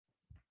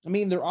 I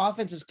mean, their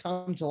offense has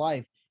come to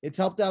life. It's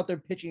helped out their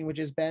pitching, which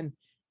has been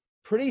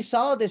pretty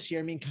solid this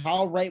year. I mean,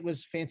 Kyle Wright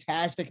was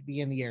fantastic at the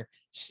beginning of the year.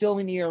 Still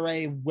an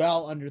ERA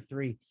well under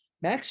 3.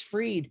 Max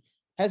Fried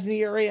has an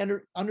ERA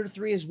under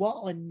 3 as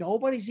well, and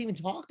nobody's even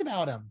talked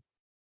about him.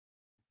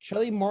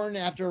 Charlie Martin,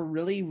 after a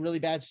really, really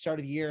bad start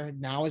of the year,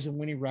 now has a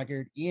winning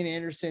record. Ian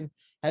Anderson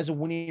has a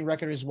winning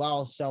record as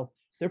well. So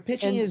their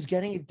pitching is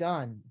getting it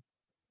done.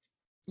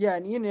 Yeah,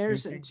 and Ian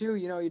Anderson, too,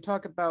 you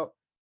talk about,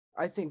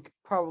 I think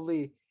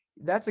probably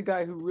that's a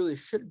guy who really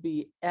should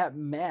be at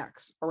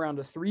max around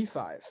a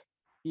 3.5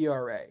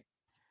 ERA.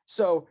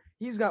 So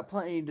he's got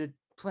plenty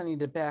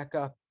to back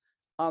up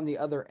on the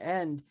other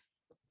end.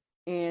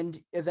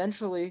 And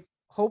eventually,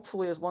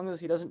 hopefully, as long as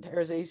he doesn't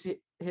tear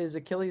his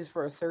Achilles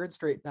for a third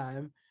straight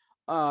time,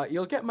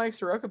 you'll get Mike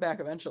Soroka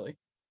back eventually.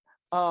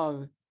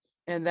 And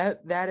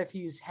that if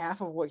he's half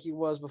of what he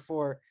was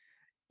before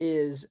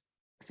is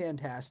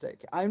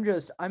fantastic. I'm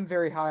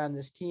very high on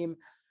this team.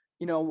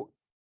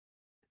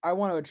 I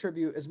want to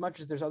attribute, as much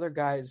as there's other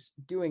guys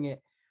doing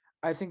it,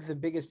 I think the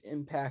biggest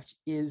impact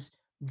is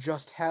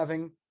just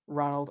having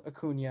Ronald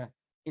Acuna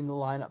in the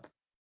lineup.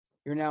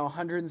 You're now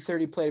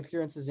 130 plate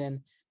appearances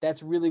in.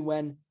 That's really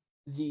when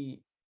the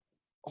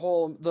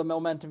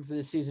momentum for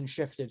the season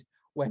shifted,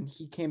 when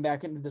he came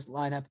back into this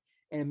lineup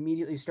and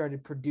immediately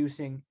started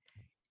producing.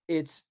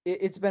 It's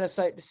been a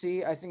sight to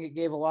see. I think it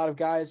gave a lot of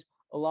guys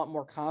a lot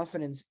more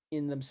confidence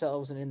in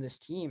themselves and in this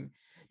team.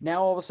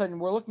 Now all of a sudden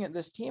we're looking at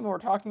this team and we're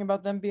talking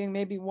about them being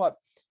maybe what,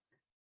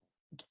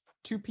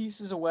 2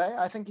 pieces away.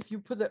 I think if you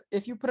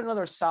put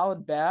another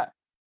solid bat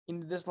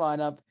into this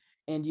lineup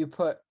and you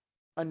put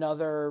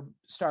another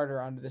starter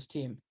onto this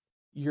team,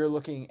 you're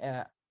looking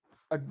at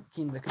a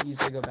team that could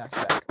easily go back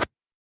to back.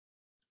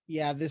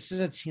 Yeah, this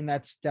is a team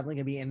that's definitely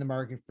going to be in the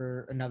market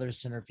for another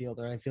center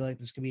fielder. I feel like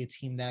this could be a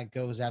team that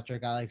goes after a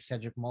guy like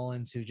Cedric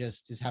Mullins, who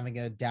just is having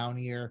a down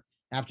year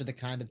after the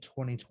kind of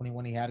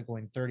 2021 he had,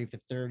 going 30 for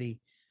 30.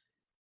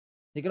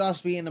 They could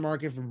also be in the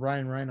market for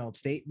Brian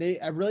Reynolds.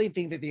 I really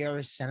think that they are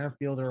a center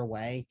fielder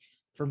away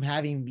from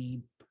having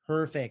the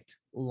perfect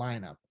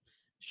lineup.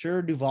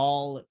 Sure,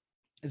 Duvall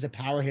is a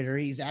power hitter.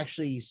 He's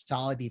actually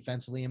solid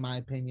defensively, in my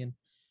opinion.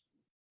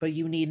 But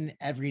you need an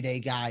everyday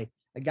guy,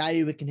 a guy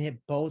who can hit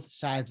both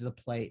sides of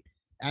the plate.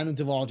 Adam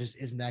Duvall just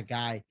isn't that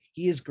guy.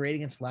 He is great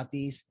against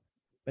lefties,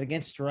 but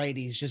against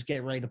righties, just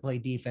get ready to play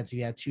defense if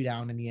you have 2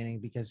 down in the inning,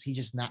 because he's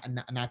just not going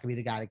to be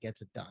the guy that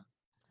gets it done.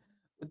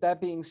 With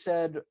that being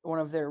said, one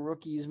of their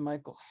rookies,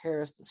 Michael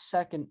Harris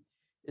II,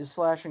 is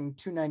slashing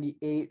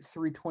 298,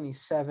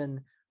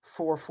 327,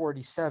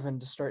 447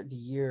 to start the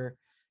year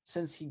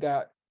since he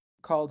got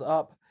called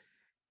up.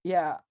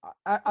 Yeah,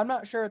 I'm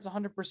not sure it's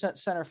 100%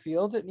 center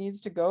field that needs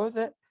to go with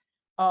it.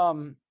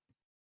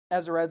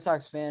 As a Red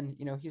Sox fan,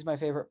 he's my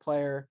favorite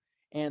player,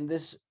 and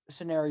this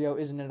scenario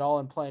isn't at all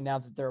in play now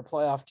that they're a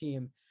playoff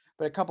team.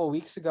 But a couple of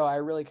weeks ago, I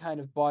really kind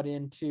of bought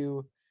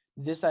into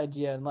this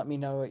idea, and let me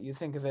know what you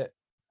think of it.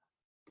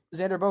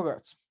 Xander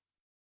Bogaerts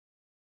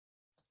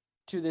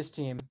to this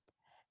team,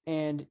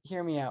 and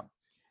hear me out.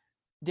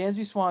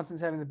 Dansby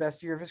Swanson's having the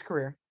best year of his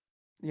career,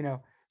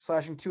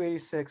 slashing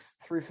 286,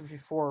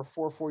 354,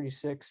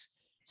 446,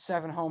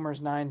 7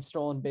 homers, 9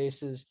 stolen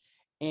bases,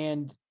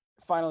 and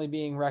finally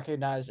being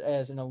recognized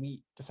as an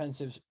elite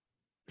defensive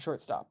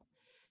shortstop.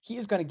 He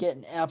is going to get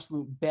an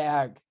absolute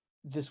bag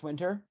this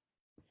winter.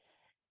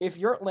 If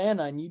you're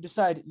Atlanta and you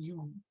decide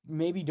you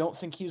maybe don't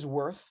think he's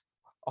worth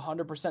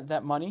 100%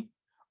 that money,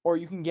 or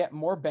you can get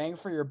more bang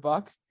for your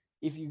buck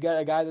if you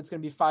get a guy that's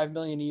going to be $5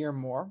 million a year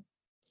more,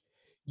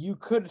 you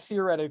could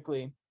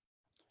theoretically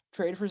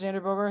trade for Xander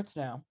Bogaerts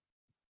now,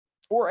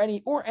 or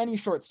any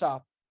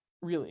shortstop,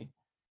 really.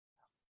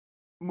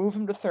 Move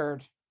him to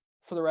third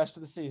for the rest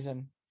of the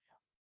season,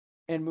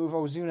 and move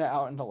Ozuna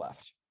out into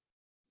left.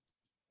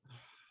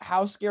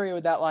 How scary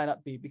would that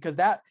lineup be? Because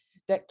that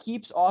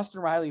keeps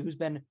Austin Riley, who's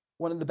been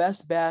one of the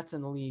best bats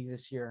in the league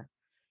this year,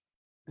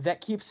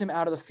 that keeps him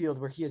out of the field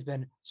where he has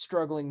been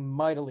struggling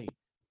mightily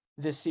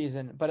this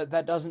season. But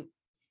that doesn't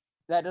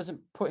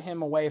put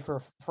him away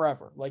for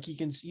forever. Like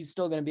he's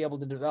still going to be able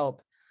to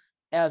develop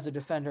as a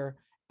defender,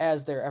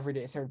 as their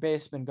everyday third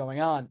baseman going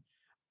on.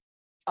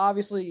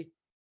 Obviously,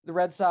 the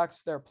Red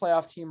Sox, they're a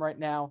playoff team right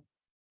now.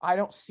 I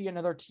don't see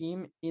another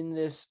team in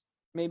this.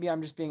 Maybe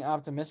I'm just being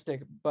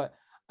optimistic, but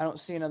I don't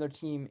see another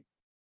team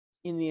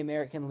in the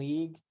American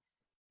League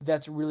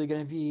that's really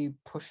going to be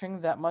pushing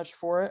that much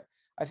for it.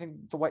 I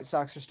think the White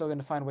Sox are still going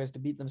to find ways to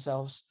beat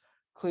themselves.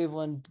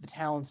 Cleveland, the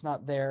talent's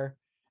not there.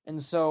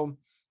 And so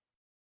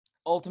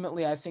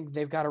ultimately, I think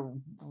they've got a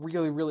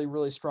really, really,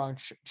 really strong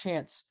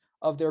chance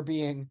of there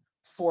being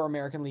 4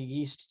 American League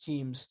East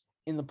teams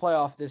in the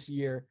playoff this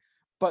year.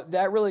 But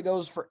that really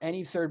goes for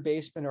any third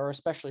baseman, or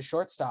especially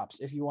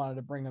shortstops, if you wanted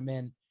to bring them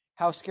in.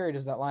 How scary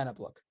does that lineup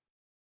look?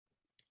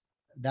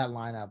 That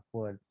lineup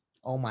would,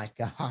 oh my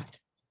God.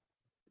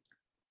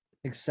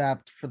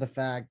 Except for the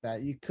fact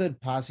that you could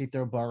possibly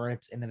throw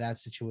Bogaerts into that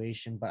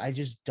situation, but I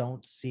just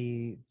don't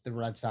see the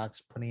Red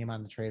Sox putting him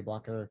on the trade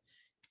block or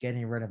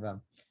getting rid of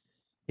him.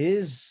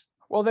 They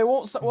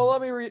won't.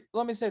 Well,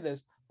 let me say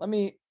this. Let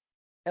me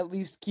at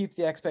least keep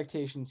the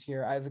expectations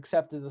here. I've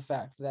accepted the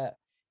fact that,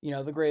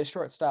 the greatest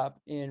shortstop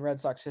in Red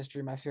Sox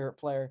history, my favorite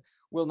player,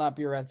 will not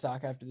be a Red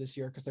Sox after this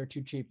year because they're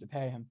too cheap to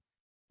pay him.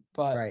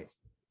 But, right.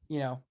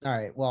 All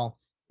right. Well,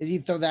 if you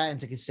throw that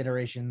into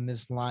consideration,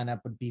 this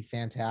lineup would be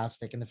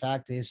fantastic. And the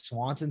fact is,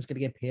 Swanson's going to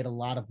get paid a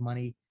lot of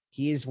money.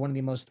 He is one of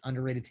the most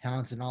underrated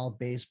talents in all of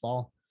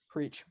baseball.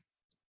 Preach.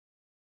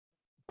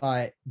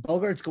 But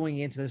Bogaerts going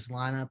into this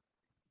lineup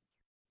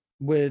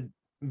would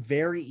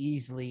very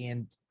easily,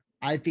 and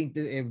I think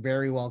that it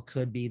very well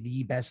could be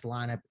the best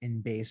lineup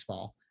in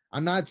baseball.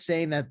 I'm not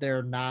saying that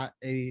they're not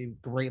a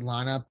great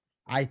lineup.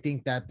 I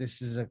think that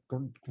this is a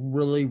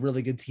really,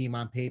 really good team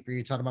on paper.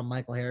 You're talking about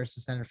Michael Harris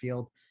to center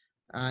field.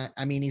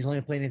 He's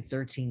only played in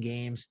 13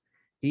 games.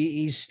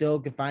 He still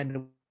could find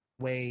a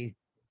way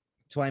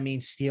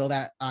to, steal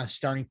that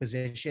starting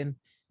position.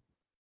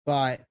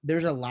 But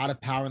there's a lot of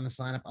power in this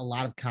lineup, a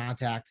lot of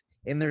contact,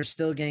 and they're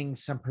still getting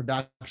some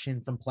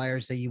production from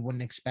players that you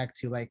wouldn't expect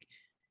to, like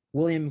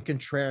William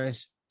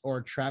Contreras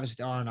or Travis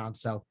d'Arnaud.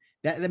 So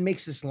that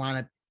makes this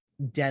lineup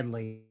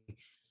deadly.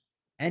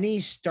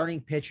 any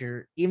starting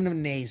pitcher, even the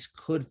Nays,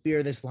 could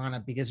fear this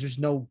lineup because there's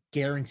no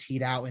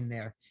guaranteed out in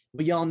there.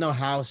 We all know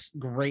how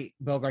great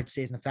Bogaerts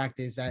is, and the fact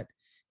is that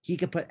he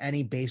could put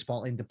any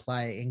baseball into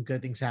play, and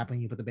good things happen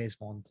when you put the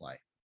baseball in play.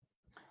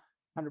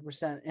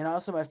 100%. And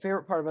also, my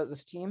favorite part about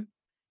this team,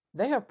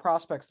 they have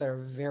prospects that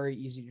are very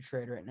easy to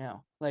trade right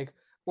now.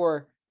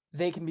 Or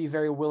they can be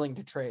very willing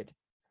to trade.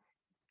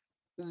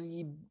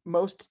 The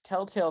most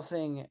telltale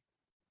thing,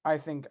 I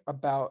think,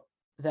 about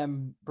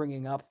them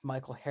bringing up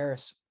Michael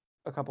Harris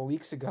a couple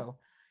weeks ago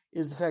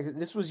is the fact that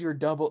this was your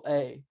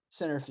double-A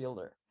center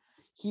fielder.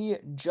 He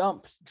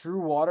jumped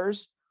Drew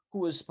Waters, who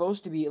was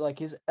supposed to be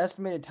his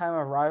estimated time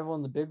of arrival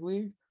in the big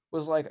league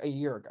was a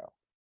year ago.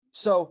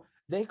 So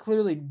they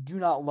clearly do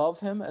not love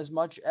him as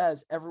much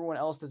as everyone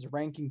else that's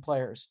ranking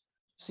players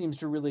seems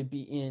to really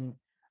be in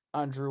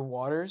on Drew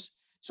Waters.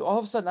 So all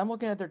of a sudden I'm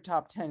looking at their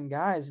top 10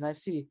 guys and I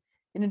see,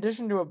 in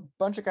addition to a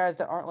bunch of guys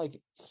that aren't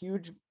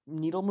huge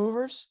needle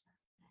movers,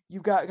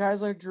 you've got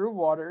guys like Drew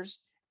Waters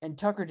and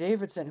Tucker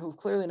Davidson, who've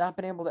clearly not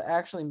been able to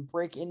actually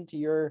break into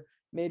your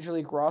major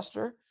league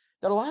roster,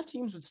 that a lot of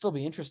teams would still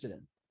be interested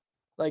in.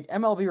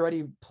 MLB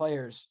ready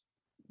players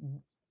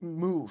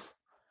move.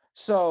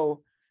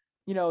 So,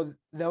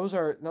 those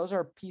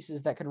are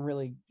pieces that can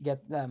really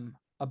get them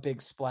a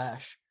big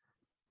splash.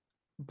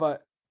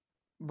 But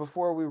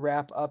before we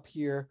wrap up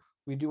here,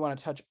 we do want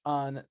to touch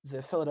on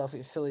the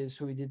Philadelphia Phillies,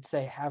 who we did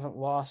say haven't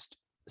lost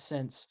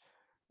since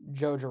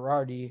Joe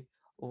Girardi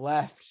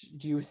left.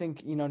 Do you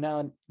think,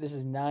 now this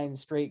is 9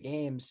 straight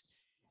games,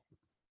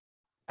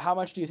 how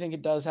much do you think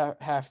it does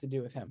have to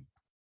do with him?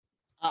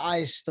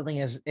 I still think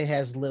it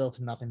has little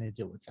to nothing to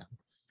do with them.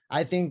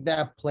 I think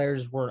that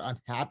players were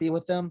unhappy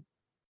with them,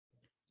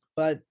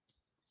 but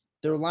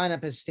their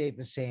lineup has stayed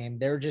the same.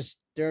 They're just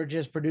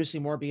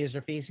producing more because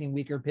they're facing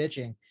weaker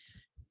pitching.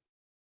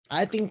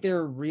 I think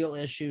their real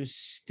issues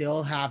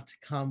still have to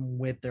come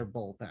with their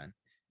bullpen.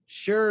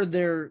 Sure,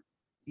 their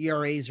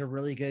ERAs are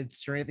really good.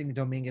 Seranthony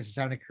Dominguez is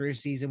having a career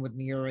season with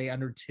an ERA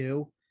under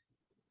 2.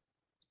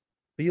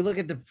 But you look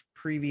at the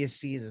previous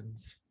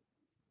seasons,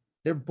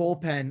 their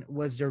bullpen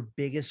was their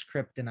biggest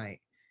kryptonite.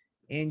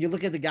 And you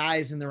look at the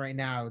guys in there right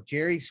now,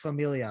 Jerry's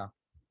Familia.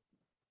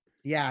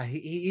 Yeah,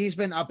 he's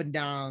been up and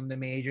down the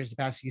majors the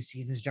past few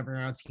seasons, jumping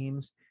around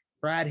teams.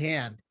 Brad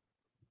Hand.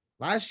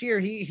 Last year,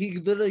 he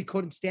literally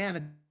couldn't stand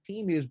a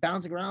team. He was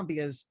bouncing around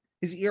because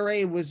his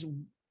ERA was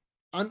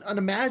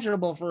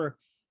unimaginable for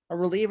a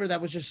reliever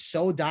that was just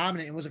so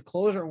dominant and was a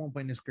closer at one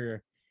point in his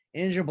career.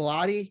 Andrew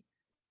Bellotti,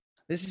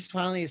 this is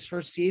finally his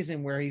first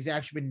season where he's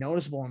actually been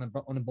noticeable on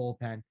the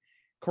bullpen.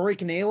 Corey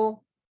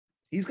Knebel,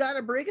 he's got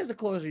a break as a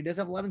closer. He does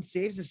have 11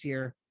 saves this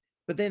year.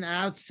 But then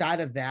outside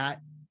of that,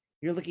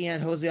 you're looking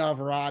at Jose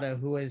Alvarado,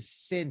 who has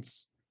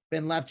since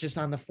been left just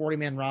on the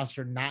 40-man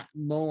roster,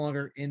 no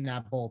longer in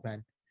that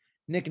bullpen.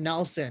 Nick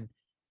Nelson,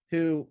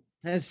 who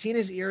has seen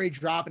his ERA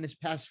drop in his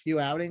past few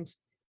outings,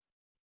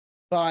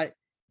 but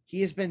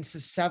he has been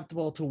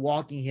susceptible to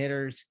walking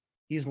hitters.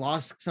 He's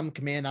lost some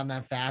command on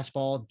that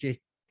fastball.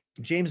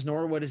 James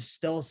Norwood is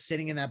still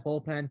sitting in that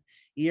bullpen,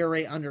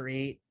 ERA under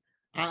 8.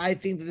 I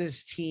think that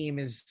this team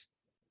is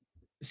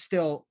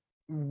still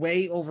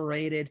way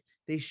overrated.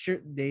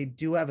 They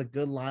do have a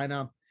good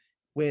lineup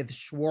with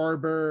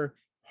Schwarber,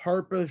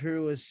 Harper,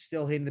 who is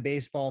still hitting the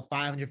baseball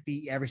 500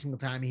 feet every single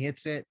time he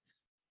hits it.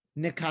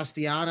 Nick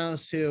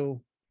Castellanos,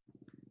 who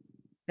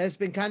has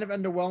been kind of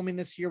underwhelming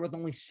this year with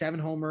only 7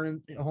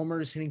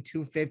 homers, hitting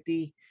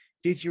 250.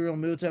 JT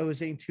Realmuto, who's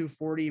hitting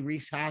 240.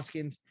 Rhys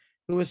Hoskins,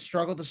 who has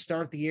struggled to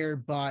start the year,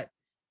 but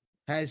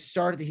has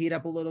started to heat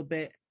up a little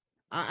bit.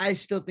 I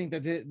still think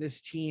that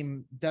this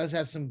team does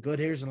have some good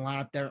hitters in the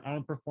lineup that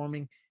aren't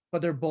performing,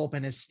 but their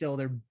bullpen is still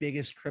their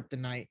biggest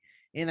kryptonite,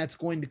 and that's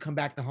going to come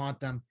back to haunt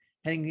them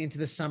heading into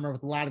the summer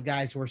with a lot of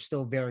guys who are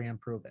still very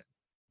unproven.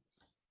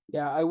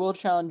 Yeah, I will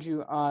challenge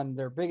you on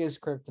their biggest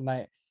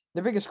kryptonite.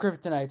 Their biggest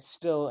kryptonite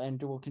still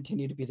and will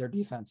continue to be their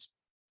defense.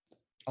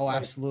 Oh,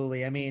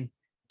 absolutely. I mean,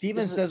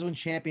 defense does win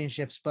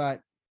championships,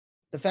 but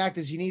the fact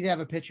is you need to have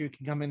a pitcher who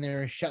can come in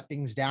there and shut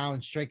things down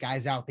and strike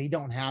guys out. They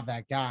don't have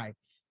that guy.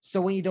 So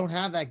when you don't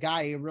have that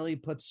guy, it really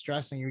puts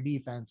stress on your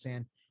defense.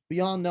 And we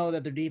all know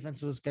that their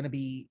defense was going to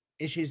be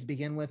issues to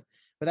begin with,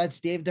 but that's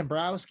Dave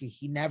Dombrowski.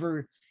 He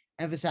never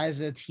emphasizes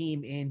a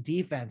team in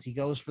defense. He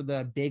goes for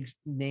the big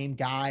name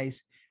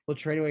guys, will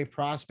trade away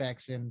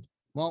prospects, and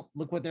well,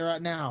 look what they're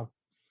at now.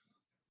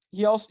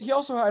 He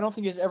also I don't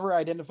think has ever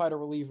identified a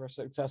reliever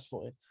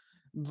successfully,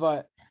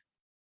 but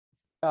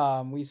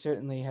we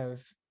certainly have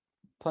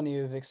plenty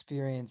of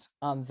experience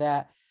on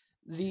that.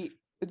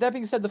 With that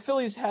being said, the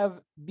Phillies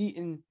have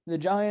beaten the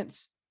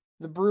Giants,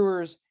 the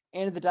Brewers,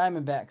 and the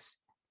Diamondbacks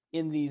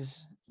in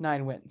these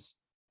 9 wins.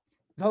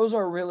 Those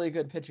are really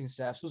good pitching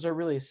staffs. Those are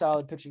really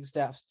solid pitching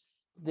staffs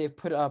they've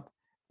put up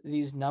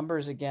these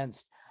numbers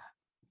against.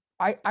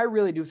 I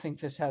really do think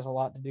this has a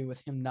lot to do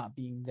with him not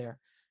being there.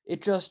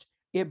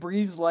 It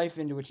breathes life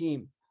into a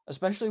team,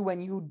 especially when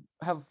you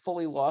have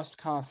fully lost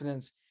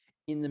confidence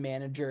in the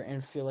manager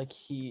and feel like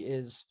he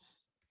is,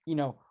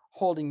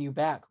 holding you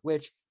back,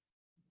 which,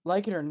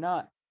 like it or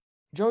not,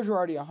 Joe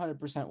Girardi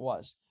 100%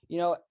 was. You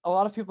know, a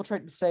lot of people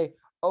tried to say,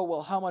 oh,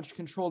 well, how much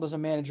control does a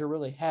manager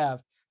really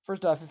have?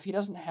 First off, if he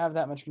doesn't have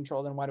that much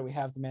control, then why do we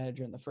have the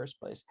manager in the first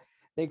place?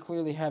 They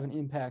clearly have an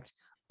impact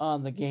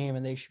on the game,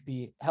 and they should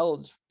be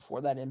held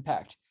for that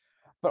impact.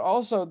 But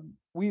also,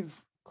 we've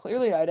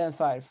clearly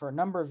identified for a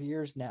number of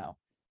years now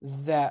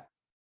that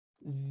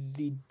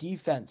the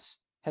defense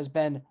has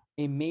been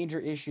a major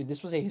issue.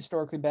 This was a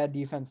historically bad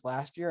defense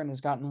last year and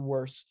has gotten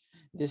worse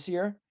this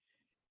year.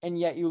 And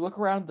yet you look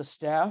around the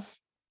staff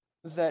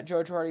that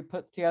Joe Girardi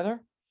put together,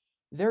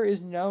 there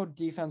is no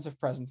defensive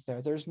presence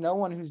there. There's no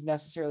one who's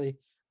necessarily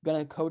going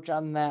to coach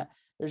on that.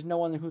 There's no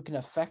one who can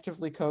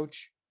effectively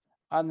coach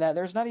on that.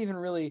 There's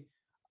a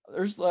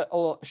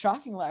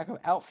shocking lack of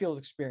outfield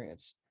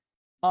experience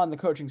on the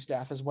coaching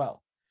staff as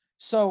well.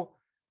 So,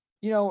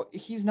 you know,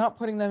 he's not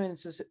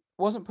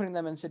wasn't putting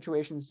them in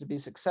situations to be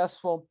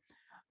successful.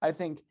 I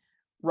think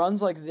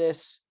runs like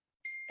this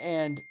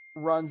and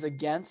runs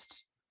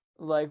against,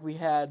 like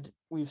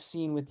we've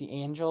seen with the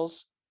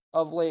Angels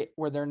of late,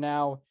 where they're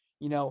now,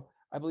 you know,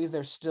 I believe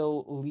they're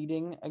still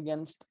leading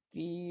against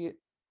the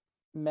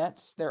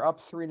Mets. They're up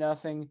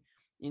 3-0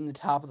 in the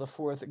top of the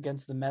fourth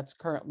against the Mets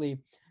currently.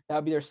 That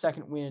would be their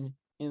second win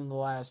in the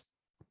last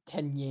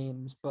 10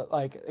 games. But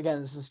like, again,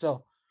 this is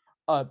still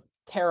a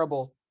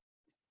terrible,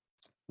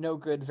 no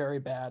good, very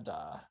bad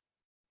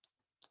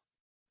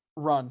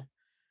run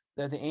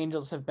that the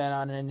Angels have been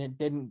on, and it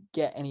didn't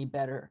get any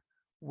better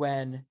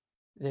when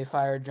they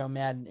fired Joe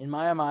Maddon. In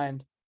my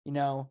mind, you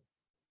know,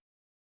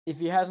 if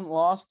he hasn't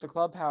lost the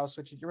clubhouse,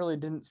 which it really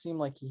didn't seem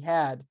like he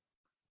had,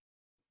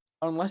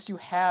 unless you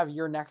have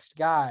your next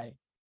guy,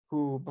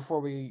 who, before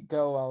we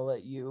go, I'll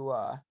let you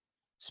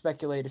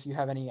speculate if you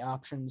have any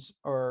options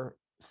or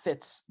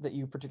fits that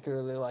you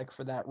particularly like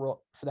for that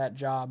role, for that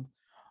job.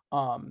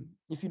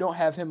 If you don't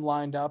have him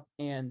lined up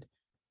and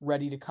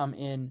ready to come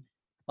in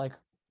like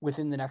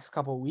within the next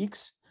couple of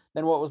weeks,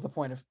 then what was the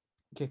point of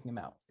kicking him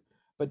out?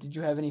 But did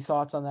you have any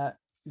thoughts on that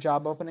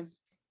job opening?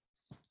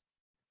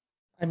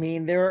 I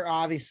mean, there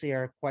obviously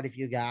are quite a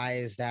few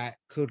guys that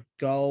could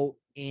go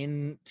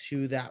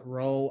into that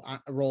role.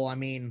 I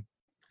mean,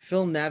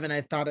 Phil Nevin,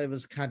 I thought it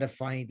was kind of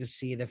funny to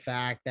see the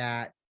fact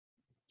that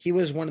he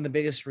was one of the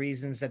biggest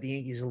reasons that the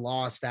Yankees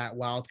lost that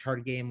wild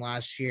card game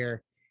last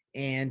year.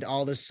 And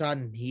all of a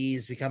sudden,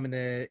 he's becoming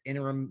the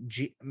interim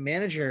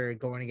manager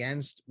going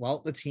against,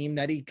 well, the team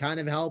that he kind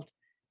of helped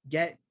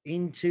get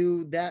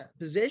into that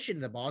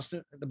position, the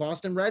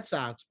Boston Red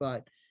Sox.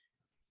 But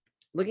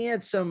looking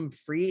at some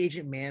free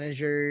agent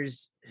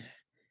managers,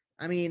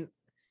 I mean,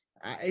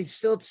 I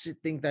still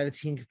think that a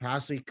team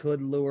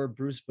could lure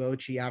Bruce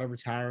Bochy out of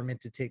retirement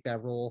to take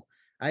that role.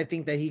 I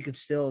think that he could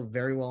still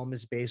very well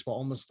miss baseball,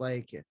 almost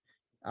like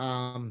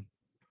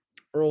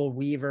Earl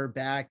Weaver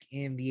back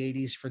in the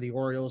 80s for the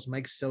Orioles.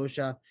 Mike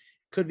Scioscia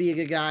could be a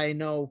good guy. I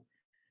know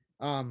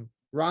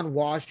Ron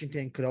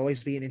Washington could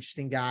always be an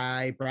interesting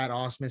guy, Brad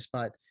Ausmus,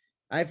 but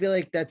I feel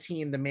like that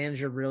team, the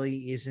manager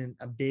really isn't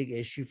a big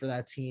issue for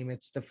that team.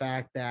 It's the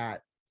fact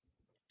that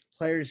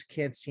players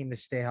can't seem to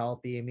stay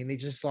healthy. I mean, they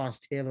just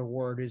lost Taylor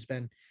Ward, who's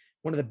been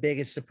one of the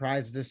biggest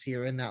surprises this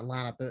year in that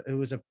lineup, who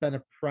has been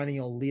a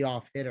perennial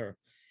leadoff hitter.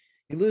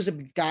 You lose a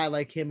guy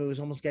like him who was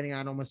almost getting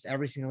on almost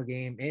every single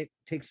game, it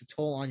takes a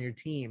toll on your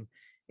team,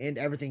 and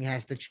everything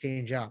has to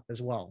change up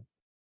as well.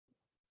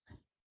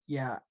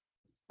 Yeah,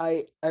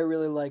 I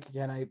really like,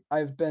 again,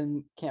 I've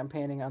been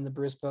campaigning on the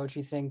Bruce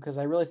Bochy thing because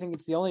I really think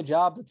it's the only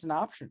job that's an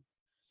option.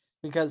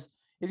 Because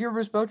if you're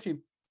Bruce Bochy,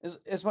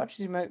 as much as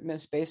you might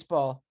miss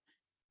baseball,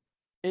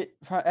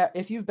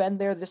 if you've been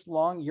there this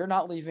long, you're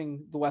not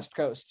leaving the West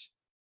Coast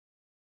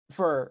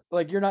for,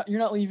 like, you're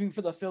not leaving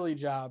for the Philly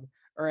job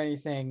or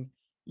anything.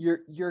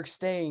 You're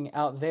staying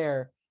out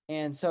there.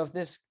 And so if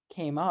this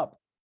came up,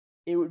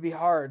 it would be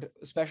hard,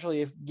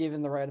 especially if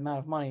given the right amount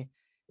of money,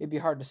 it'd be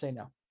hard to say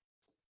no.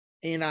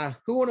 And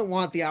who wouldn't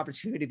want the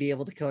opportunity to be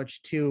able to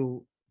coach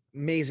two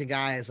amazing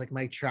guys like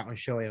Mike Trout and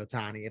Shohei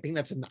Ohtani? I think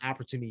that's an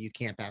opportunity you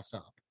can't pass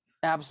up.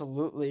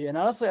 Absolutely. And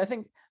honestly, I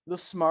think the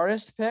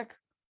smartest pick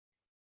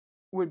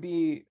would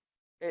be,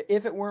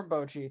 if it weren't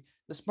Bochy,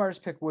 the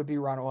smartest pick would be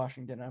Ron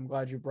Washington. I'm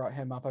glad you brought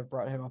him up. I've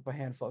brought him up a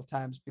handful of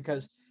times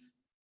because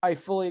I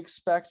fully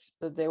expect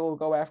that they will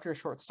go after a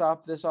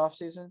shortstop this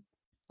offseason,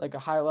 like a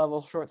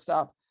high-level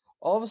shortstop.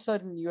 All of a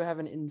sudden, you have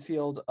an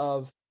infield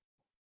of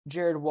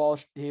Jared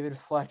Walsh, David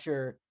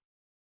Fletcher,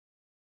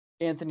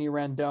 Anthony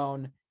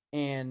Rendon,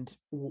 and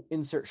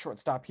insert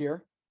shortstop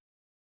here.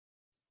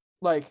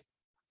 Like,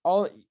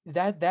 all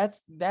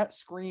that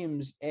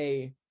screams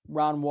a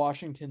Ron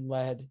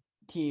Washington-led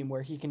team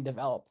where he can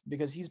develop,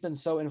 because he's been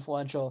so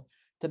influential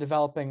to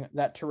developing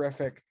that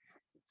terrific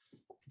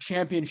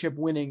championship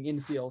winning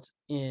infield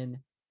in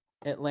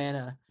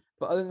Atlanta.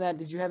 But other than that,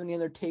 did you have any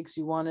other takes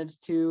you wanted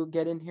to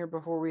get in here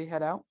before we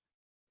head out?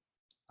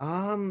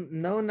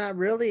 No, not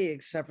really,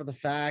 except for the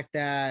fact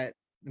that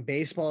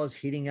baseball is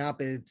heating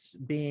up. It's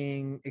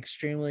being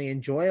extremely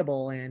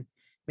enjoyable, and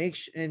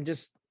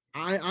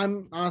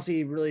I'm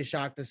honestly really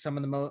shocked that some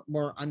of the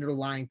more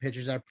underlying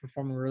pitchers are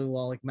performing really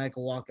well, like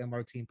Michael Wacha and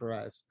Martin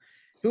Perez.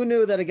 Who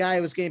knew that a guy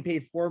who was getting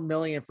paid $4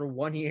 million for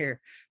 1 year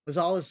was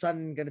all of a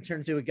sudden going to turn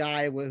into a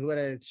guy who had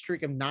a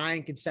streak of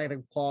 9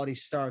 consecutive quality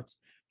starts,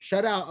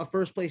 shut out a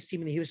first place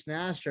team in the Houston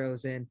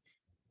Astros, and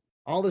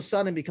all of a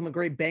sudden become a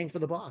great bang for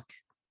the buck?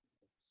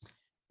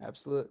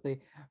 Absolutely.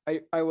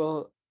 I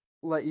will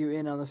let you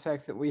in on the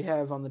fact that we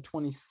have on the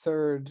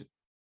 23rd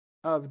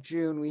of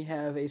June, we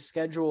have a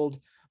scheduled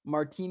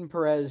Martin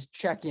Perez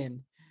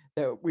check-in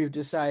that we've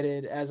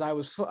decided, as I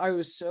was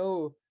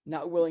so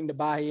not willing to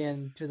buy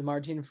in to the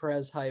Martin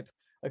Perez hype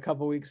a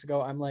couple weeks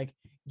ago. I'm like,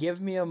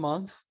 give me a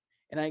month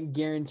and I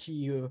guarantee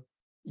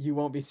you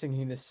won't be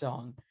singing this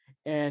song.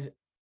 And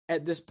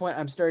at this point,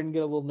 I'm starting to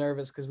get a little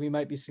nervous because we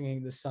might be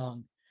singing this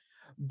song.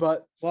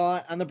 But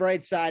well, on the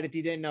bright side, if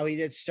you didn't know, he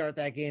did start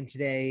that game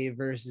today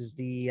versus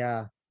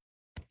the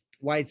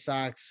White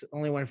Sox.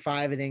 Only went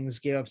 5 innings,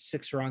 gave up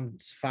 6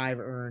 runs, 5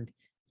 earned.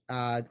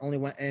 Only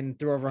went and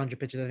threw over 100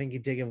 pitches. I think he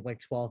did give like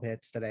 12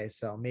 hits today.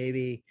 So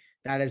maybe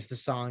that is the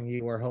song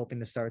you were hoping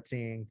to start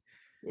seeing.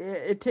 Yeah,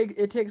 it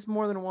takes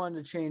more than one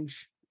to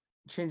change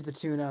the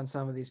tune on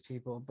some of these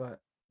people, but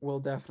we'll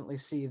definitely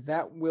see.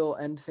 That will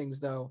end things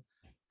though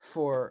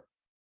for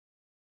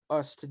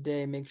us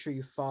today. Make sure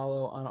you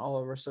follow on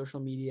all of our social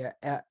media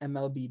at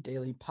MLB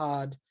Daily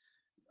Pod.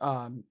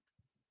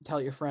 Tell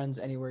your friends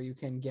anywhere you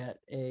can get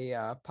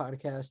a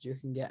podcast. You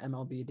can get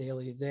MLB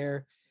Daily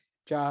there.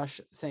 Josh,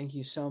 thank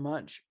you so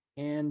much,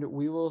 and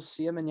we will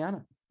see you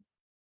mañana.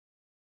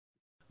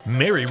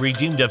 Mary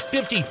redeemed a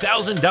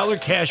 $50,000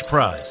 cash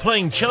prize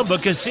playing Chumba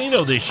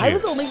Casino this year. I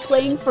was only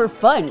playing for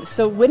fun,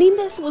 so winning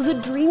this was a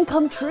dream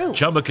come true.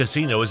 Chumba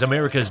Casino is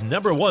America's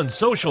 #1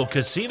 social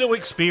casino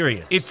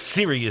experience. It's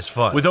serious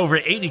fun. With over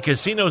 80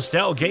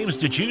 casino-style games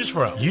to choose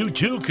from, you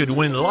too could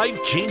win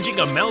life-changing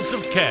amounts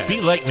of cash.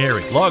 Be like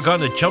Mary. Log on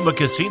to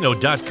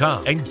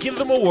ChumbaCasino.com and give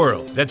them a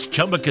whirl. That's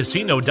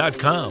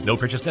ChumbaCasino.com. No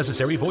purchase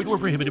necessary. Void where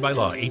prohibited by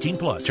law.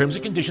 18+. Terms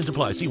and conditions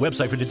apply. See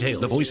website for details.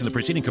 The voice in the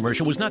preceding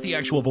commercial was not the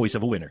actual voice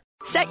of a winner.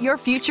 Set your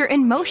future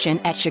in motion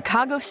at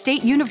Chicago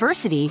State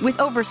University with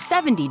over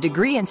 70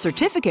 degree and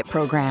certificate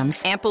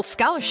programs, ample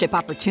scholarship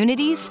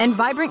opportunities, and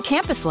vibrant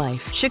campus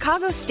life.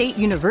 Chicago State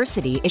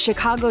University is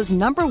Chicago's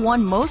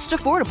 #1 most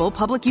affordable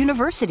public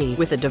university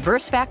with a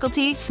diverse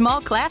faculty, small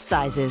class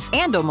sizes,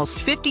 and almost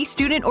 50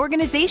 student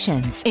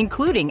organizations,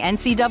 including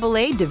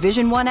NCAA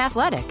Division I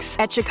athletics.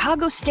 At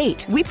Chicago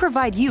State, we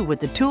provide you with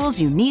the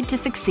tools you need to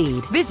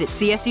succeed. Visit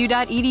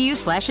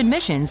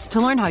csu.edu/admissions to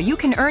learn how you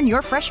can earn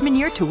your freshman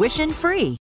year tuition free.